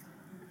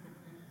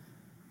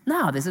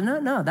 No, they said,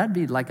 no, that'd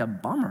be like a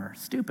bummer,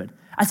 stupid.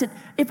 I said,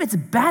 if it's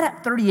bad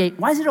at 38,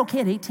 why is it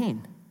okay at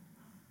 18?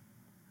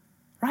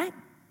 Right?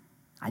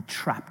 I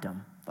trapped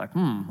him. Like,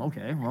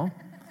 okay, well.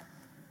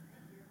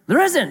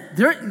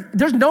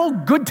 There's no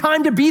good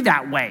time to be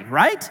that way,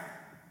 right?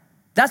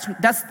 That's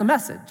the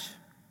message.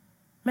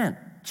 Man,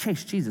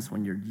 chase Jesus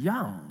when you're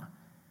young.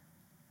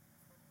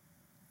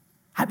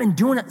 I've been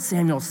doing it,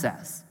 Samuel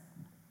says.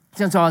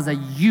 Since I was a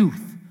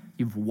youth,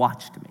 you've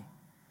watched me.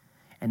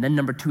 And then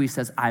number 2, he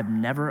says, I've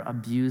never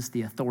abused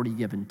the authority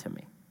given to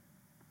me.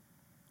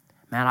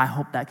 Man, I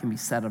hope that can be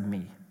said of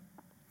me.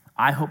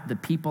 I hope the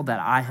people that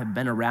I have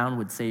been around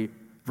would say,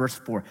 verse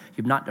 4,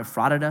 you've not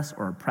defrauded us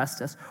or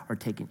oppressed us or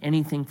taken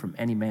anything from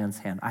any man's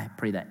hand. I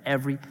pray that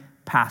every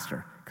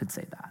pastor could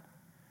say that.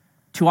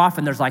 Too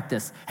often there's like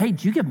this, hey,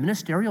 do you give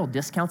ministerial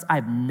discounts?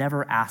 I've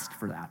never asked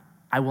for that.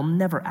 I will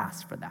never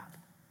ask for that.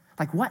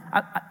 Like what?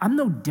 I'm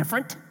no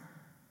different.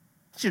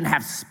 Shouldn't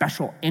have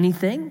special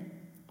anything,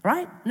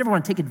 right? Never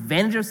want to take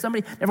advantage of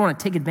somebody. Never want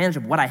to take advantage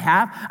of what I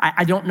have.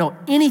 I don't know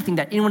anything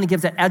that anyone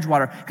gives at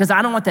Edgewater because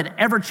I don't want that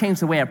to ever change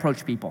the way I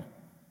approach people.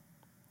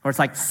 Or it's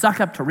like suck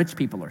up to rich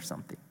people or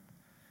something.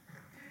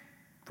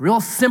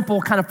 Real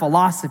simple kind of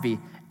philosophy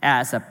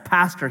as a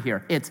pastor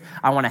here. It's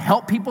I want to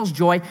help people's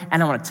joy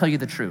and I want to tell you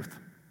the truth.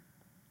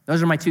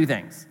 Those are my 2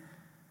 things.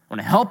 I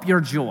want to help your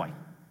joy and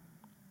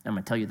I'm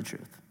going to tell you the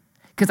truth.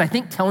 Because I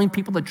think telling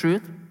people the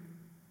truth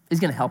is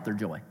going to help their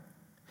joy.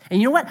 And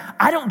you know what?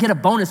 I don't get a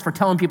bonus for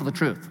telling people the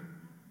truth,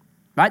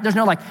 right? There's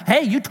no like,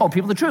 hey, you told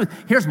people the truth.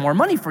 Here's more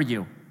money for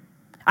you.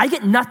 I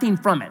get nothing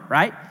from it,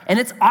 right? And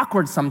it's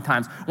awkward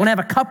sometimes. When I have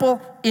a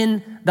couple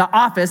in the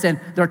office and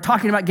they're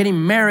talking about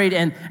getting married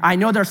and I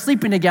know they're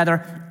sleeping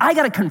together, I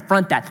got to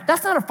confront that.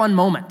 That's not a fun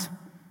moment.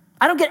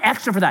 I don't get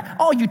extra for that.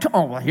 Oh,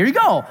 well, here you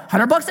go.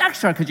 $100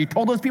 extra because you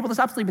told those people to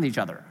stop sleeping with each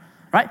other,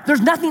 right?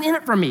 There's nothing in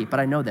it for me, but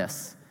I know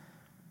this.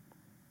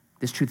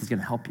 This truth is going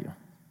to help you.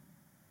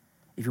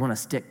 If you want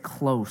to stick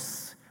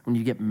close when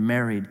you get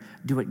married,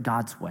 do it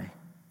God's way.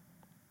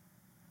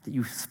 that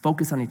you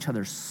focus on each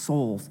other's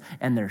souls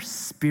and their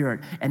spirit.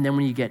 And then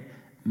when you get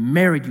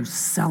married, you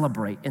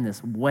celebrate in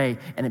this way,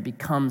 and it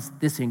becomes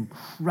this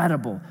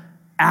incredible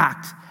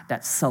act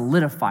that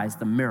solidifies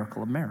the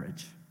miracle of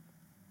marriage.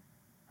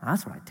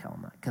 That's what I tell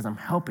them, because I'm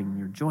helping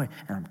your joy,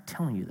 and I'm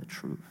telling you the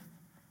truth.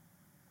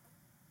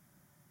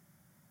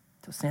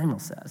 So Samuel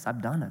says,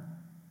 I've done it.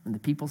 And the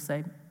people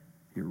say,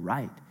 you're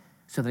right.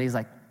 So that he's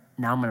like,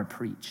 now I'm going to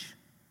preach.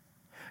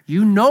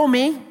 You know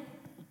me.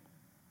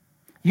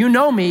 You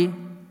know me.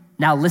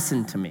 Now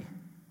listen to me.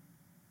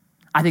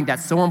 I think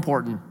that's so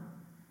important.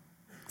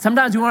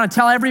 Sometimes we want to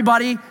tell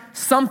everybody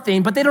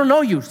something, but they don't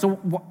know you. So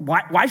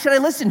why should I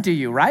listen to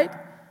you, right?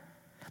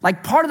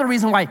 Like, part of the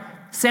reason why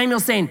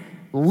Samuel's saying,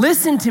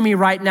 listen to me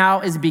right now,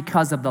 is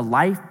because of the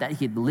life that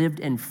he'd lived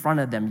in front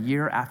of them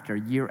year after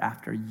year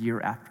after year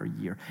after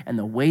year, and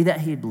the way that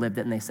he'd lived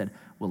it, and they said,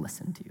 we'll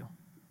listen to you.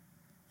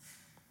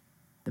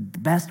 The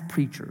best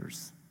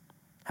preachers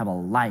have a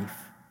life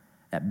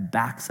that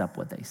backs up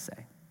what they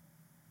say.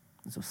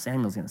 And so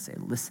Samuel's going to say,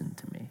 listen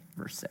to me,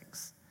 verse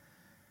 6.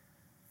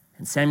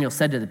 And Samuel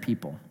said to the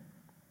people,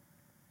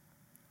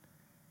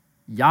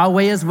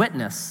 Yahweh is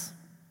witness,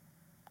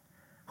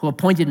 who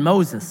appointed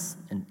Moses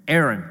and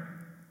Aaron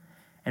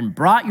and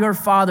brought your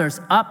fathers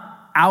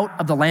up out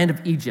of the land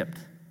of Egypt.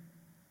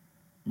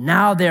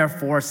 Now,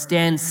 therefore,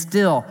 stand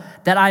still,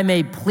 that I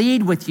may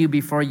plead with you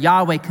before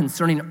Yahweh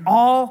concerning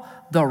all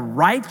the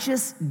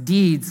righteous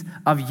deeds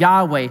of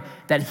Yahweh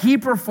that he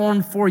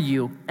performed for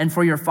you and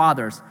for your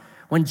fathers.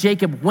 When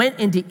Jacob went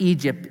into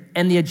Egypt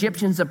and the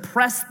Egyptians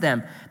oppressed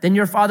them, then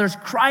your fathers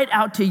cried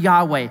out to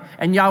Yahweh,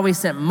 and Yahweh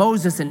sent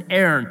Moses and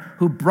Aaron,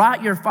 who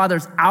brought your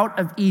fathers out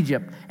of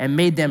Egypt and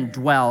made them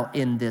dwell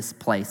in this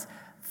place.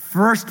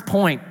 First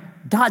point,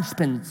 God's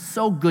been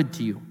so good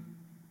to you.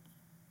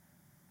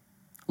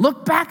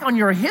 Look back on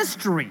your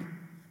history.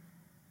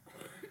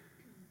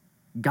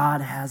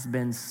 God has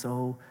been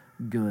so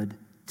good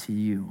to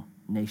you,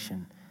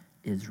 nation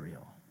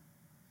Israel.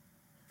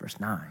 Verse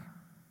 9.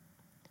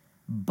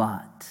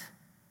 But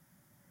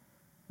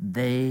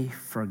they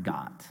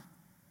forgot.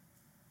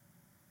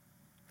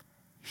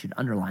 You should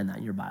underline that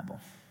in your Bible,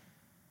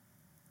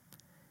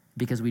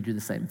 because we do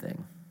the same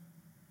thing.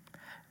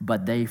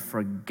 But they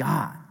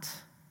forgot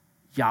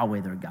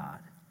Yahweh their God,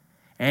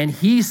 and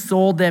he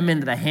sold them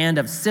into the hand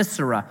of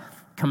Sisera,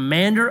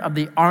 commander of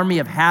the army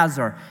of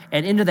Hazor,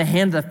 and into the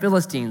hand of the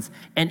Philistines,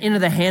 and into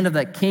the hand of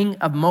the king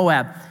of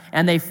Moab.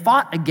 And they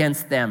fought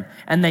against them,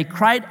 and they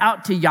cried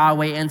out to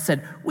Yahweh and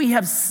said, we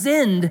have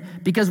sinned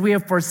because we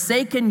have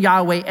forsaken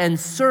Yahweh and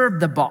served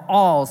the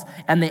Baals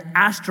and the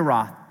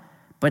Ashtaroth.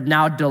 But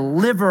now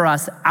deliver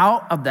us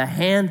out of the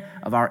hand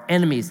of our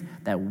enemies,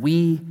 that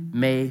we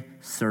may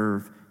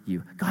serve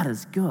you. God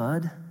is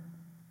good,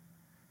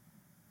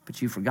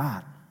 but you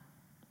forgot.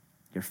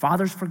 Your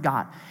fathers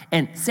forgot.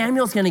 And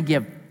Samuel's going to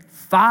give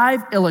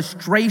 5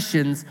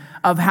 illustrations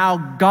of how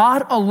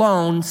God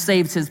alone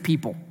saves his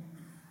people,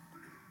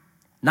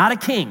 not a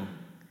king.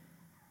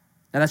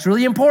 Now that's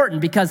really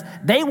important, because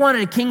they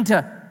wanted a king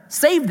to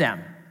save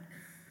them.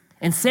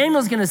 And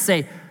Samuel's going to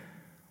say,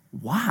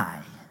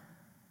 why?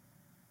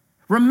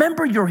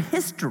 Remember your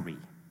history.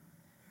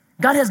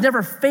 God has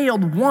never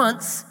failed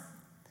once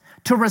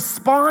to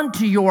respond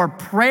to your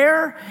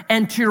prayer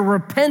and to your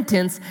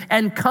repentance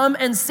and come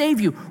and save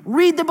you.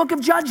 Read the book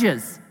of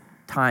Judges.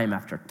 Time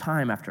after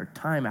time after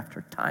time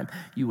after time,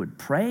 you would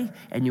pray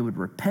and you would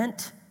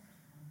repent,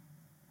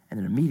 and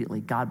then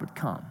immediately God would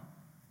come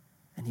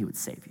and he would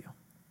save you.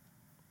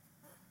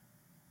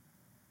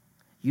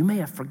 You may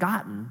have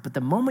forgotten, but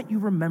the moment you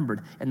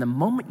remembered and the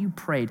moment you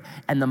prayed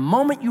and the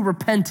moment you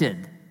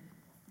repented,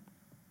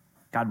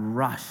 God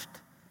rushed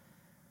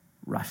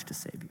to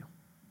save you.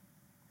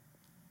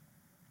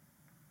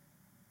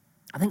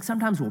 I think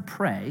sometimes we'll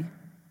pray,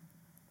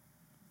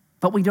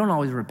 but we don't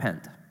always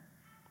repent.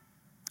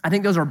 I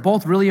think those are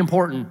both really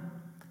important.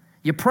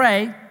 You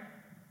pray,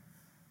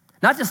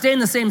 not to stay in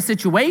the same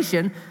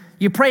situation.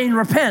 You pray and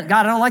repent.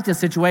 God, I don't like this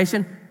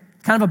situation.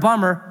 It's kind of a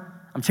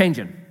bummer. I'm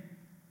changing.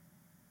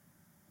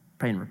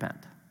 Pray and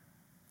repent.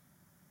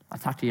 I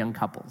talk to young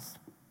couples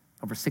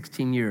over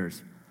 16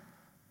 years.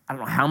 I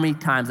don't know how many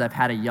times I've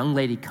had a young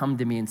lady come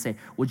to me and say,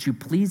 would you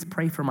please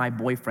pray for my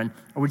boyfriend,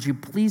 or would you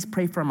please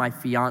pray for my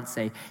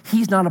fiance?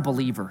 He's not a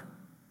believer.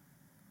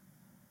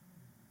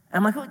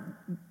 And I'm like,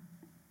 oh,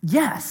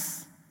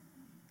 yes,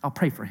 I'll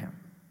pray for him.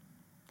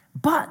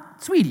 But,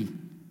 sweetie,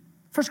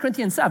 1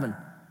 Corinthians 7,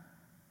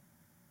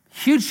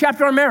 huge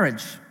chapter on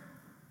marriage.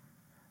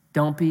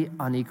 Don't be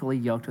unequally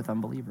yoked with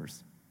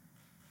unbelievers.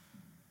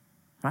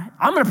 Right?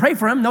 I'm going to pray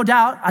for him, no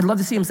doubt. I'd love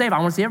to see him saved. I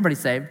want to see everybody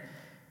saved.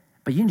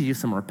 But you need to do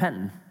some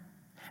repenting.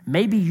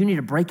 Maybe you need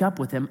to break up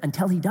with him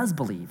until he does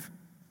believe.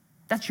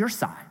 That's your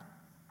side.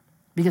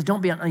 Because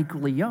don't be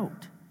unequally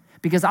yoked.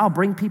 Because I'll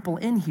bring people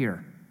in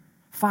here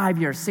 5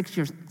 years, 6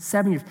 years,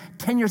 7 years,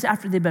 10 years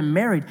after they've been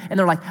married, and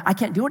they're like, I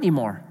can't do it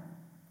anymore.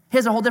 He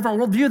has a whole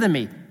different worldview than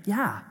me.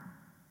 Yeah,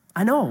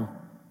 I know.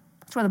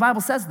 That's why the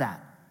Bible says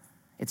that.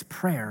 It's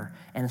prayer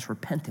and it's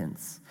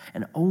repentance.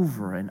 And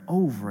over and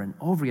over and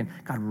over again,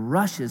 God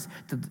rushes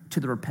to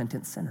the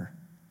repentant sinner.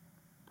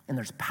 And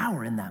there's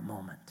power in that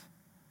moment.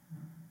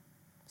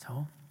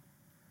 So,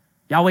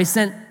 Yahweh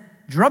sent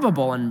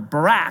Zerubbabel and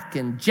Barak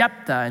and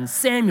Jephthah and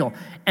Samuel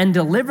and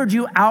delivered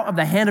you out of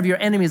the hand of your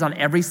enemies on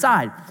every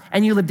side.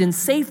 And you lived in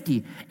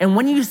safety. And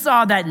when you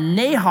saw that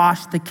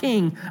Nahash, the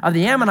king of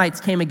the Ammonites,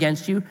 came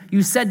against you,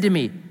 you said to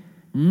me,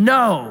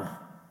 no,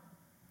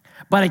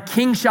 but a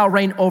king shall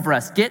reign over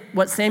us. Get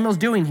what Samuel's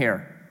doing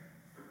here.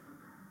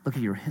 Look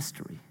at your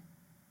history,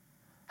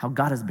 how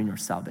God has been your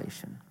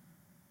salvation.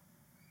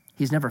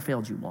 He's never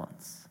failed you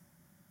once.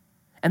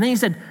 And then you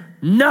said,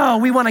 no,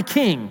 we want a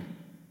king.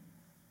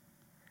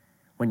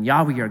 When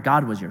Yahweh your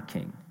God was your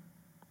king.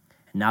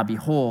 And now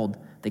behold,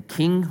 the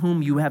king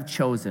whom you have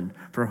chosen,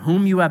 for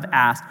whom you have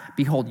asked,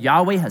 behold,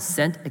 Yahweh has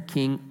sent a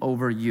king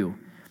over you.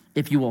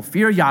 If you will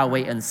fear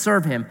Yahweh and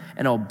serve him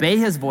and obey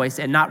his voice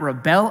and not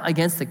rebel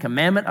against the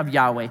commandment of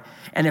Yahweh,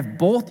 and if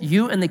both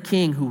you and the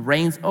king who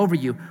reigns over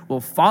you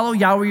will follow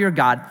Yahweh your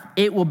God,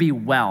 it will be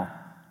well.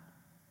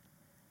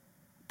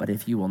 But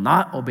if you will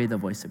not obey the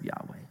voice of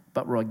Yahweh,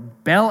 but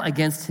rebel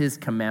against his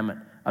commandment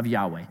of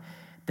Yahweh,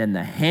 then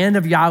the hand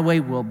of Yahweh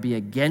will be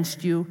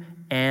against you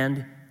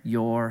and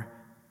your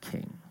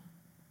king.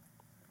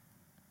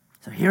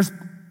 So here's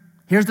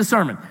the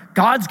sermon.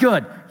 God's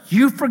good.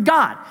 You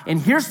forgot.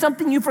 And here's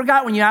something you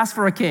forgot when you asked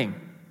for a king.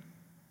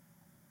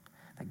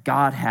 That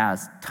God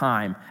has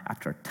time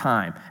after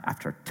time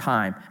after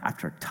time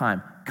after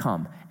time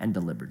come and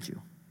delivered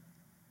you.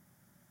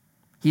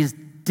 He has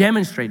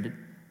demonstrated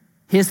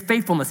his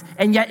faithfulness.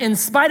 And yet, in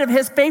spite of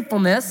his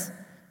faithfulness,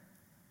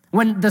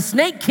 when the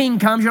snake king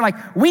comes, you're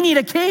like, we need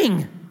a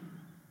king.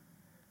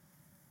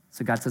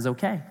 So God says,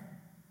 okay,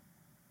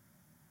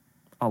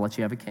 I'll let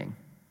you have a king.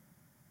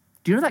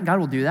 Do you know that God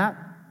will do that?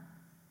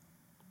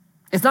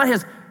 It's not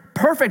his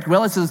perfect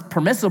will, it's his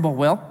permissible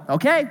will.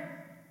 Okay,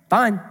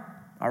 fine,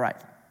 all right.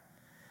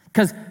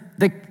 Because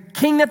the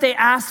king that they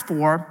asked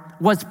for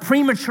was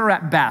premature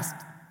at best.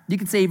 You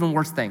could say even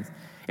worse things.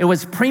 It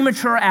was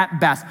premature at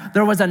best.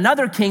 There was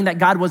another king that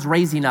God was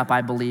raising up,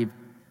 I believe,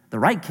 the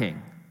right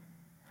king.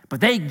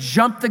 But they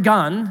jumped the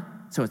gun,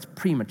 so it's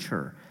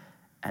premature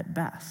at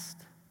best.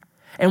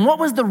 And what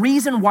was the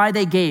reason why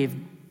they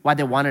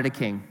wanted a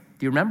king?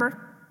 Do you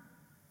remember?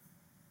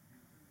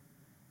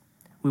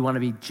 We want to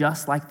be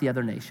just like the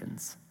other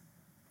nations.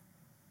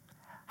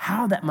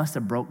 How that must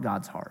have broke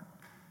God's heart.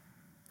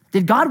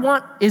 Did God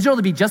want Israel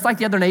to be just like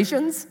the other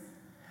nations?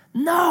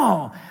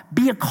 No,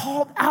 be a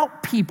called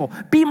out people.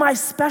 Be my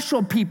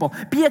special people.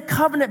 Be a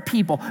covenant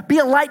people. Be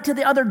a light to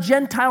the other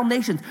Gentile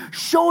nations.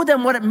 Show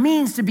them what it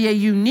means to be a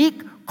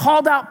unique,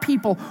 called out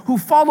people who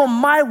follow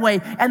my way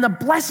and the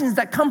blessings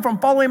that come from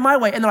following my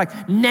way. And they're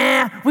like,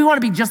 nah, we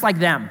want to be just like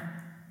them.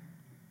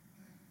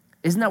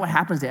 Isn't that what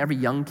happens to every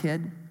young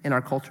kid in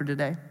our culture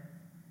today?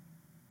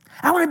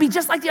 I want to be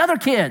just like the other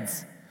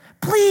kids.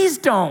 Please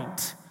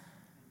don't.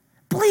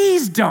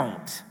 Please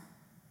don't.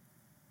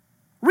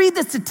 Read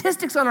the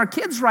statistics on our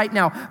kids right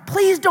now.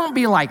 Please don't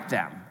be like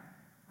them,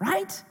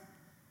 right?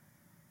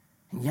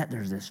 And yet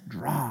there's this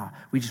draw.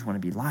 We just want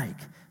to be like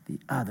the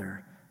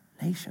other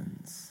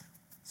nations.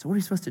 So what are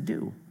you supposed to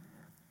do?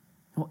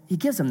 Well, he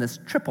gives them this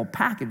triple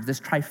package, this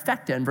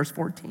trifecta in verse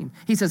 14.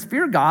 He says,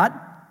 fear God,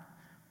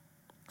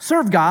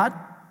 serve God,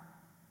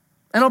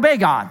 and obey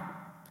God.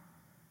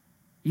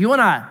 You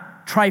want a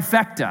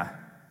trifecta?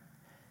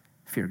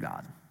 Fear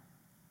God.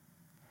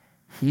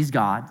 He's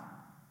God,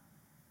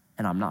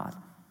 and I'm not.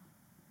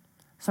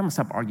 So I'm going to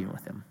stop arguing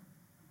with him.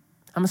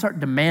 I'm going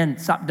to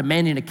stop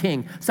demanding a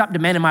king, stop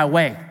demanding my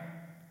way,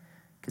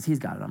 because he's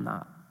God and I'm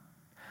not.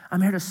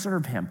 I'm here to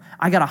serve him.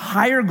 I got a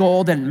higher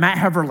goal than Matt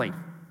Heverly.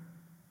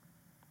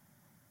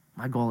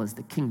 My goal is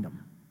the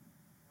kingdom,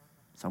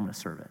 so I'm going to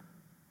serve it.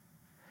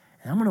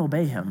 And I'm going to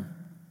obey him,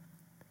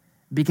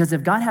 because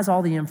if God has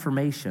all the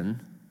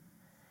information,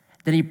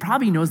 then he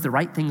probably knows the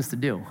right things to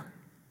do.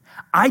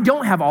 I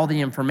don't have all the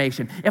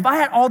information. If I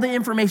had all the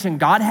information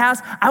God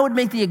has, I would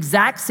make the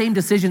exact same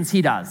decisions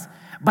he does.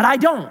 But I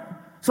don't.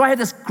 So I have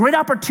this great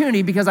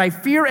opportunity because I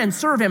fear and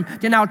serve him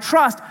to now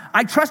trust.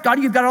 I trust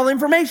God, you've got all the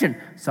information.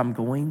 So I'm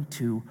going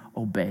to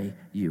obey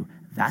you.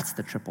 That's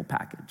the triple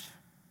package.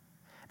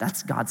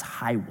 That's God's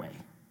highway.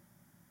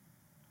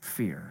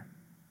 Fear,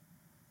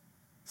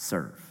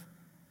 serve,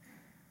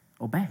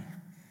 obey.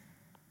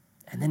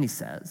 And then he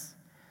says,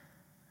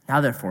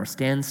 now therefore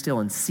stand still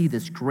and see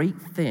this great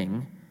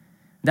thing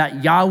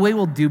that Yahweh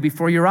will do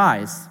before your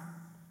eyes.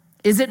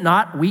 Is it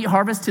not wheat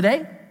harvest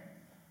today?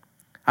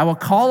 I will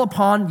call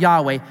upon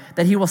Yahweh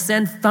that he will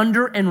send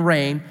thunder and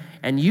rain,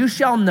 and you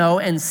shall know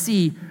and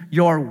see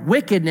your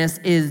wickedness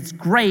is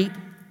great,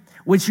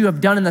 which you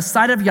have done in the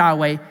sight of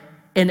Yahweh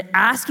in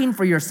asking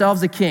for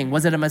yourselves a king.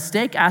 Was it a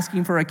mistake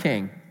asking for a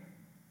king?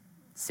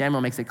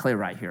 Samuel makes it clear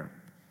right here.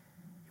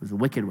 It was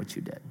wicked what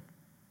you did.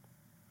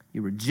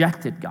 You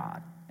rejected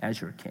God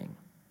as your king.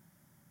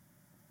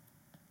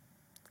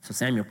 So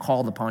Samuel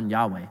called upon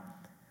Yahweh,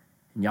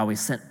 And Yahweh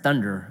sent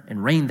thunder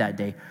and rain that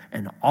day,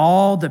 and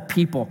all the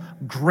people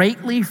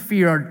greatly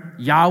feared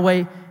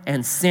Yahweh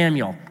and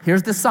Samuel.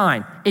 Here's the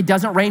sign. It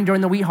doesn't rain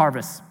during the wheat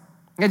harvest.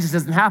 It just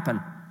doesn't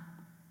happen.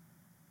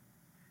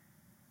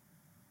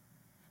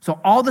 So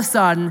all of a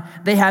sudden,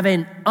 they have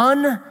an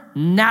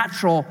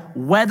unnatural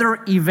weather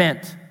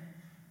event.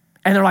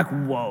 And they're like,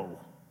 whoa.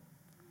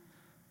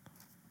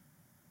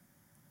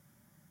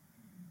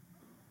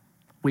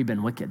 We've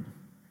been wicked.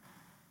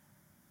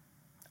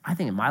 I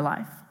think in my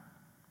life,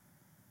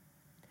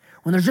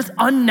 when there's just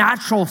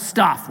unnatural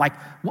stuff, like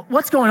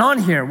what's going on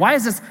here? Why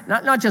is this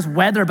not just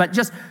weather, but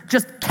just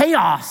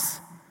chaos?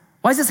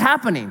 Why is this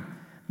happening?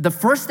 The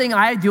first thing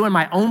I do in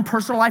my own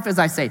personal life is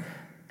I say,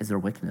 is there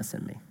wickedness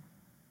in me?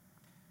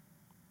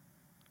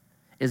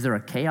 Is there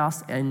a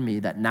chaos in me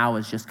that now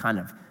is just kind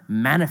of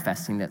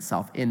manifesting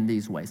itself in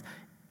these ways?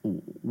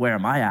 Where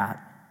am I at?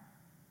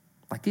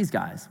 Like these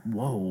guys,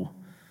 whoa,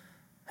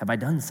 have I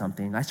done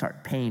something? I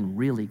start paying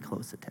really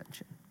close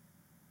attention.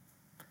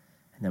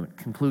 And then it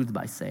concludes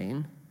by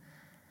saying,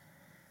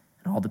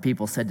 and all the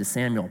people said to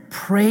Samuel,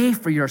 pray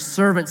for your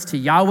servants to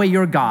Yahweh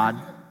your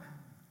God,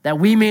 that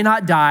we may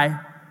not die,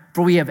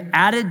 for we have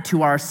added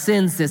to our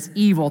sins this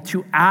evil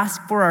to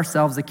ask for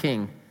ourselves a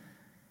king.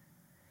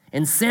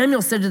 And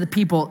Samuel said to the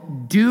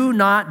people, do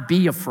not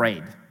be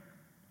afraid.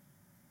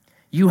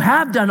 You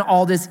have done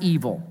all this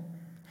evil,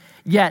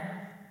 yet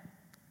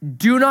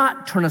do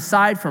not turn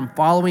aside from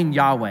following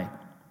Yahweh,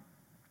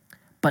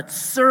 but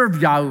serve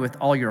Yahweh with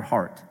all your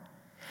heart.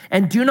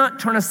 And do not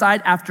turn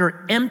aside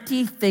after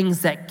empty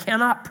things that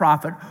cannot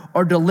profit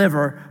or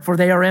deliver, for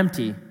they are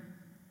empty.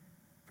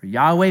 For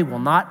Yahweh will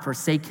not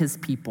forsake his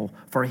people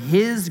for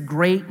his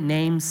great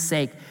name's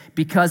sake,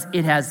 because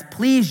it has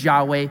pleased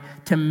Yahweh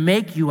to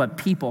make you a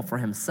people for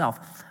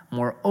himself.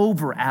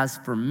 Moreover, as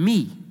for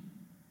me,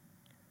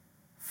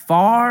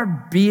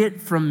 far be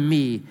it from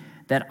me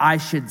that I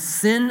should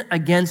sin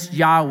against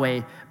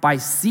Yahweh by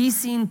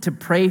ceasing to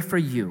pray for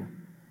you,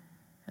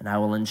 and I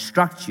will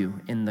instruct you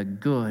in the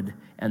good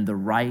and the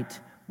right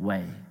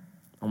way.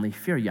 Only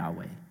fear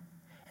Yahweh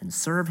and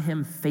serve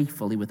him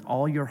faithfully with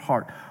all your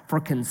heart.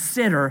 For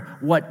consider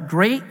what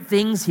great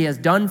things he has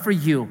done for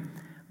you.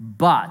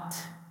 But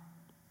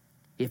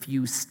if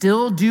you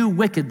still do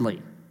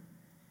wickedly,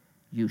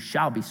 you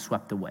shall be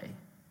swept away,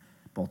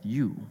 both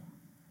you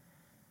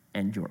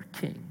and your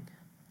king.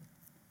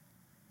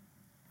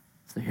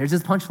 So here's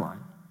his punchline.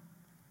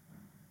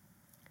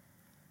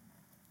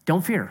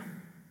 Don't fear.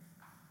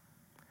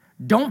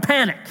 Don't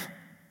panic.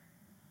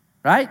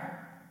 Right?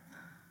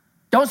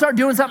 Don't start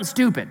doing something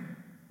stupid.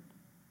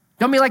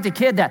 Don't be like the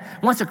kid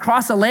that wants to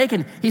cross a lake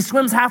and he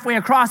swims halfway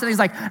across and he's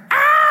like,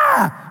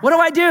 what do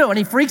I do? And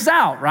he freaks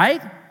out,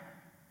 right?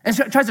 And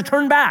tries to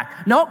turn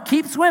back. No,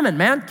 keep swimming,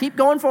 man. Keep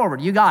going forward.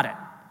 You got it.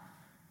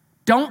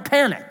 Don't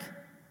panic.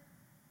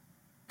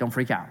 Don't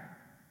freak out.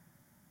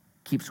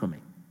 Keep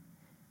swimming.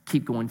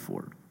 Keep going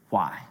forward.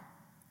 Why?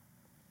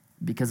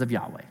 Because of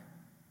Yahweh.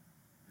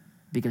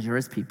 Because you're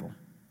his people.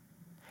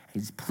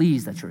 He's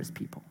pleased that you're his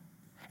people.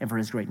 And for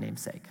his great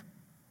name's sake.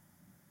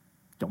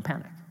 Don't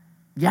panic.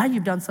 Yeah,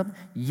 you've done something.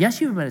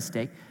 Yes, you've made a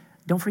mistake.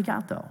 Don't freak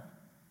out, though.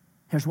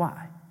 Here's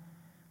why.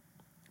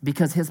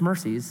 Because his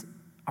mercies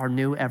are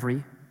new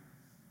every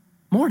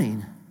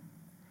morning.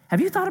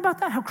 Have you thought about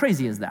that? How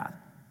crazy is that?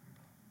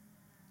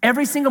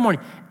 Every single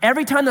morning.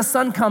 Every time the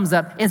sun comes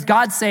up, it's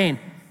God saying,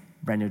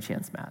 brand new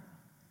chance, Matt.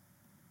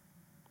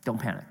 Don't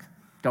panic.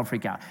 Don't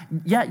freak out.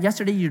 Yeah,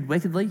 yesterday you did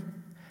wickedly.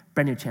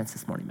 Brand new chance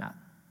this morning, Matt.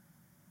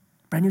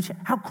 Brand new chance.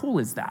 How cool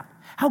is that?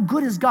 How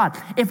good is God?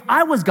 If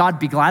I was God,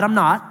 be glad I'm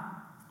not.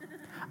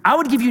 I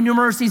would give you new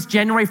mercies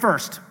January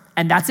 1st,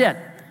 and that's it.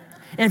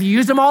 And if you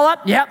used them all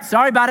up, yep,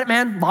 sorry about it,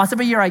 man. Loss of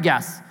a year, I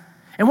guess.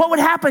 And what would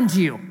happen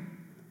to you?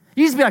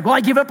 You just be like, well,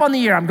 I give up on the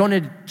year. I'm going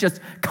to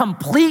just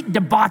complete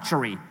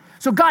debauchery.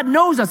 So God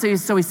knows us,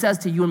 so he says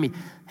to you and me,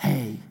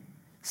 hey,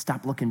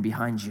 stop looking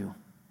behind you.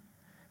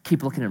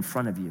 Keep looking in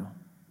front of you.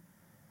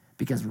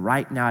 Because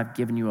right now I've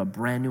given you a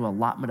brand new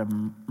allotment of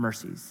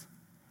mercies.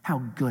 How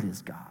good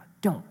is God?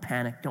 Don't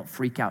panic. Don't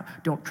freak out.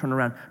 Don't turn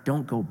around.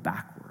 Don't go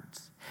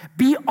backwards.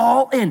 Be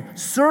all in.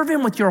 Serve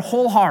him with your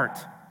whole heart.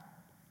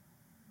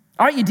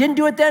 All right, you didn't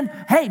do it then?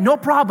 Hey, no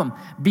problem.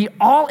 Be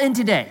all in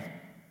today.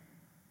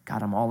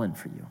 God, I'm all in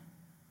for you.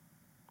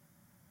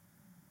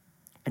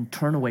 And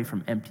turn away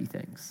from empty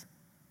things.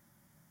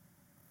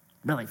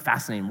 Really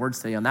fascinating word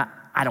study on that.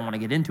 I don't want to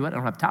get into it. I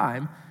don't have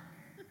time.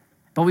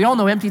 But we all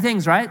know empty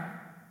things, right?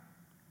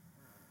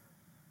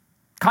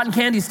 Cotton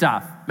candy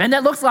stuff. Man,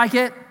 that looks like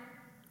it.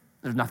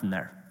 There's nothing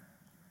there.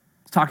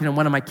 I was talking to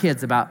one of my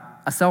kids about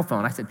a cell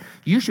phone. I said,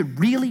 you should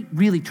really,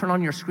 really turn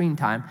on your screen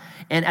time.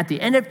 And at the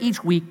end of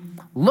each week,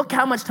 look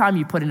how much time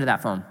you put into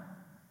that phone.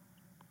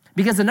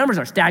 Because the numbers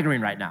are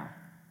staggering right now.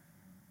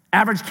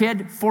 Average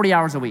kid, 40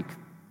 hours a week.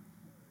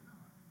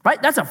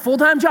 Right? That's a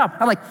full-time job.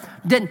 I'm like,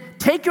 then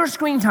take your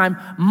screen time,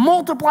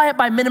 multiply it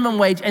by minimum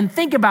wage, and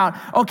think about,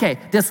 okay,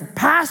 this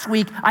past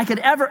week, I could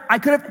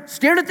have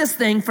stared at this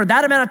thing for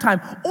that amount of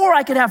time, or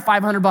I could have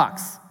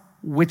 $500.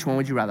 Which one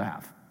would you rather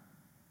have?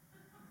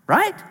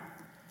 Right?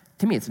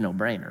 To me, it's a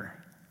no-brainer.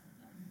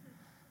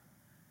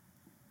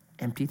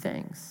 empty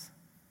things.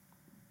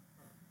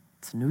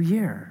 It's a new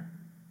year.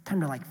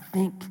 Time to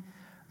think,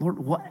 Lord,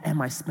 what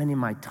am I spending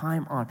my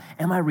time on?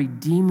 Am I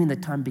redeeming the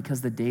time because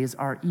the days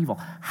are evil?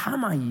 How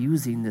am I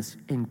using this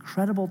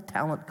incredible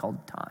talent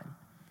called time?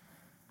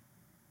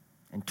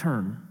 And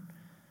turn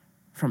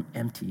from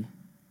empty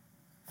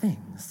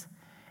things.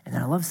 And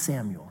then I love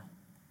Samuel.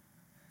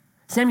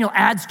 Samuel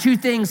adds two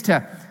things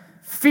to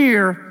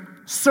fear,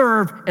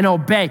 serve, and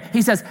obey.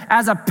 He says,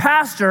 as a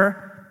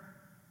pastor,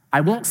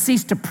 I won't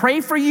cease to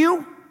pray for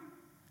you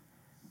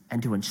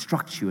and to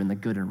instruct you in the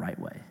good and right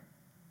way.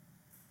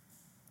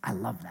 I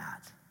love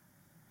that.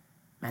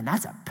 Man,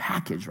 that's a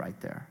package right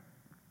there.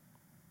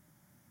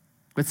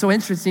 What's so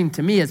interesting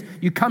to me is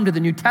you come to the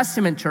New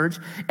Testament church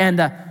and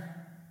the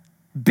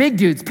big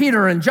dudes,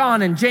 Peter and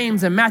John and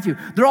James and Matthew,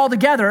 they're all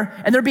together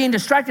and they're being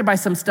distracted by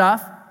some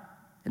stuff.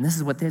 And this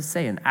is what they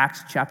say in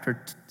Acts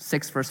chapter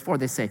 6, verse 4.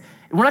 They say,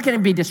 we're not going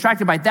to be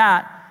distracted by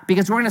that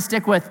because we're going to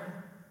stick with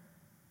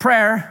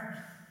prayer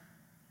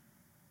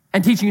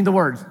and teaching you the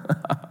word.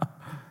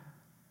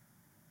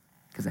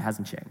 Because it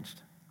hasn't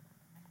changed.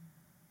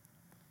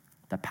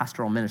 The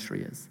pastoral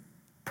ministry is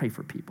pray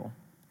for people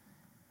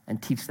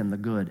and teach them the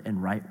good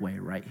and right way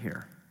right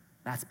here.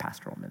 That's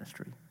pastoral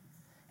ministry.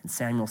 And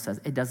Samuel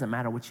says, it doesn't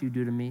matter what you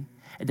do to me.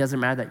 It doesn't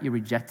matter that you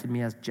rejected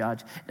me as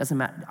judge. It doesn't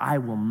matter. I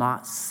will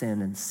not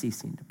sin in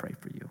ceasing to pray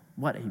for you.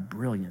 What a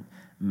brilliant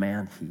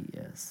man he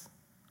is.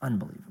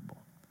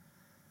 Unbelievable.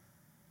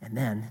 And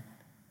then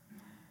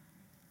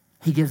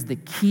he gives the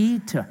key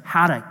to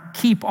how to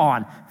keep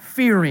on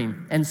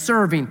fearing and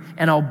serving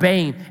and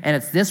obeying. And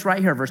it's this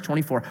right here, verse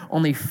 24.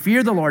 Only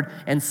fear the Lord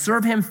and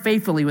serve him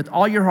faithfully with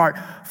all your heart.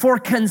 For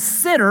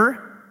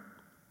consider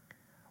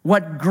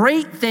what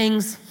great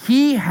things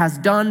he has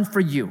done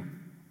for you.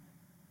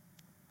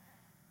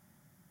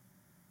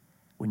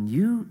 When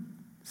you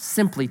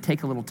simply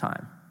take a little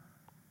time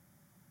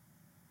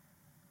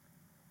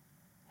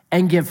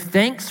and give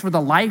thanks for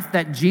the life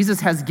that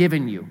Jesus has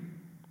given you,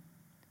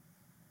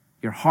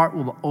 your heart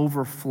will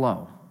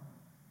overflow.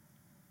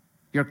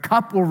 Your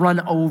cup will run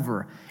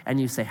over, and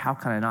you say, how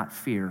can I not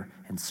fear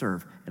and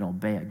serve and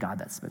obey a God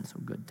that's been so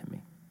good to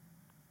me?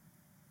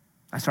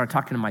 I started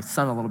talking to my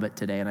son a little bit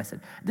today, and I said,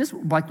 this is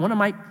like one of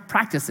my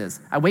practices.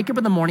 I wake up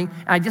in the morning,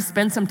 and I just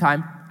spend some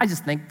time, I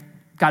just thank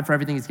God for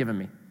everything he's given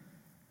me.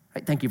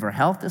 Right? Thank you for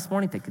health this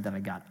morning. Thank you that I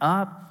got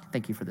up.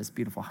 Thank you for this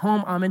beautiful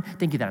home I'm in.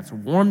 Thank you that it's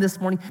warm this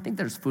morning. Thank you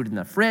there's food in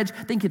the fridge.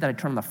 Thank you that I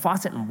turn on the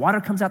faucet and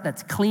water comes out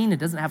that's clean. It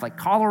doesn't have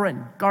cholera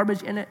and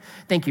garbage in it.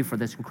 Thank you for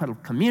this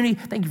incredible community.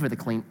 Thank you for the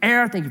clean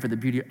air. Thank you for the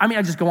beauty.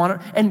 I just go on.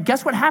 And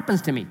guess what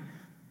happens to me?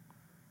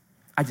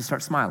 I just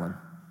start smiling.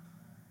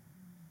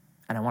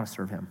 And I want to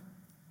serve him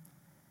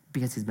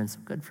because he's been so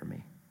good for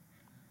me.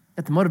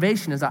 That the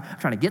motivation is I'm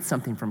trying to get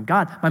something from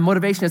God. My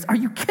motivation is, are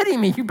you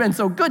kidding me? You've been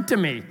so good to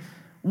me.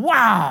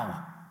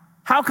 Wow.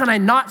 How can I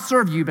not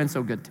serve you? You've been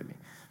so good to me.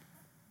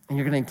 And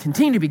you're going to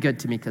continue to be good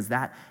to me because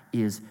that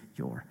is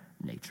your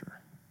nature.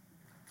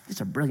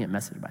 It's a brilliant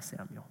message by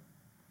Samuel.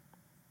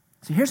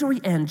 So here's where we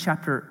end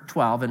chapter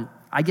 12, and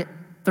I get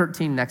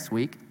 13 next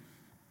week.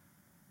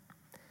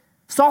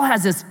 Saul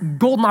has this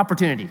golden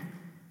opportunity.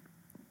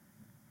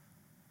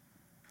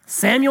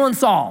 Samuel and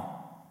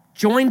Saul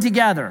joined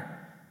together,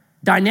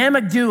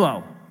 dynamic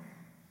duo.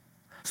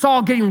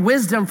 Saul getting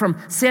wisdom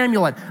from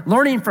Samuel and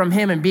learning from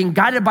him and being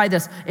guided by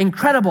this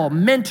incredible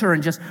mentor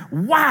and just,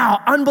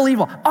 wow,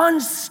 unbelievable,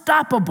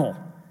 unstoppable.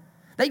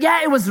 That,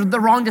 yeah, it was the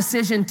wrong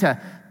decision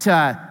to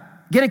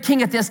get a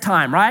king at this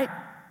time, right?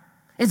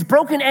 It's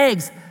broken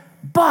eggs,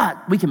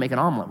 but we can make an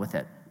omelet with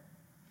it.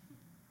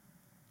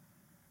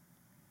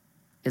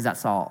 Is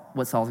that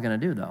what Saul's gonna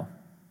do, though?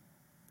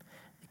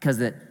 Because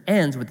it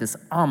ends with this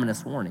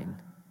ominous warning.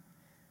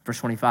 Verse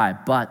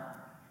 25, but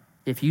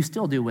if you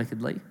still do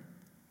wickedly,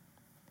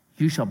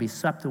 you shall be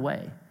swept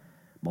away,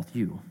 both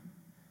you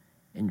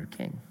and your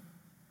king.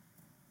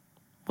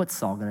 What's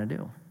Saul gonna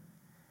do?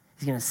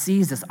 He's gonna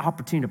seize this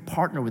opportunity to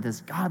partner with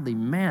this godly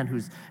man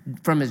who's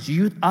from his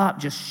youth up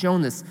just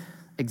shown this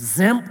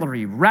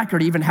exemplary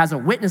record, even has a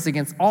witness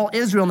against all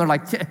Israel, and they're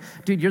like,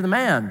 dude, you're the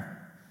man.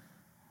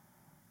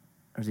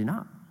 Or is he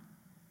not?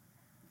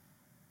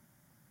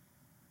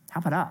 How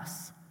about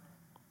us?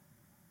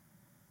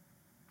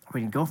 Are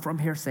we gonna go from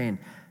here saying,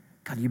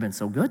 God, you've been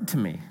so good to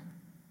me.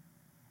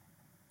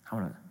 I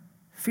want to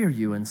fear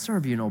you and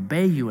serve you and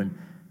obey you and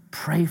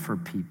pray for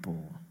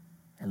people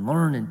and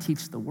learn and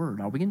teach the word.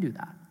 Are we going to do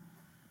that?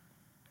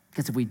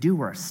 Because if we do,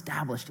 we're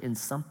established in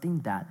something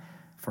that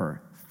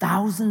for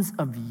thousands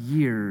of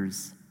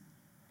years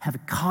have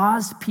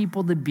caused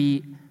people to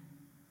be,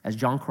 as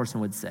John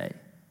Corson would say,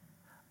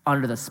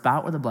 under the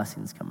spout where the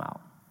blessings come out.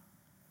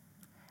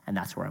 And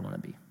that's where I want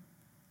to be.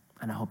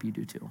 And I hope you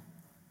do too.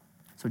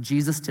 So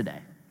Jesus, today,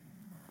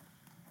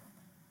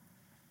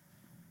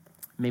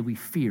 may we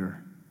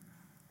fear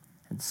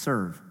and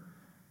serve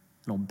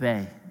and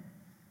obey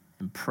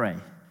and pray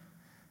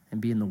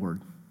and be in the word.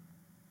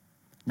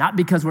 Not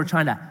because we're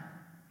trying to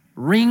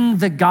ring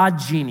the God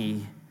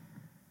genie,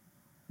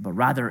 but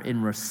rather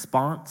in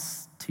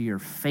response to your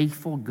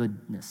faithful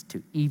goodness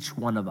to each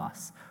one of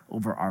us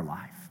over our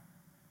life.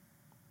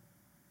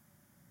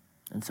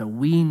 And so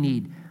we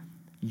need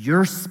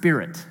your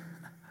Spirit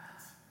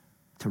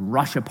to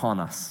rush upon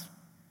us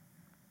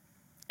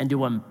and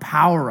to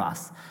empower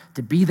us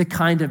to be the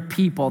kind of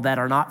people that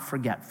are not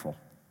forgetful,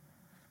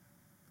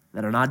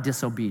 that are not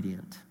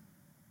disobedient.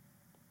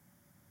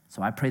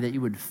 So I pray that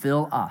you would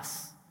fill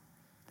us,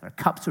 that our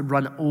cups would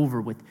run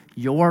over with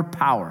your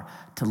power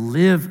to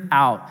live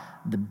out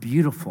the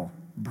beautiful,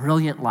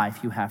 brilliant life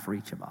you have for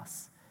each of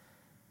us.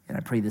 And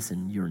I pray this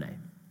in your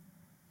name.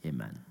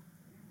 Amen.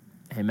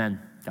 Amen.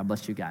 God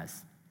bless you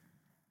guys.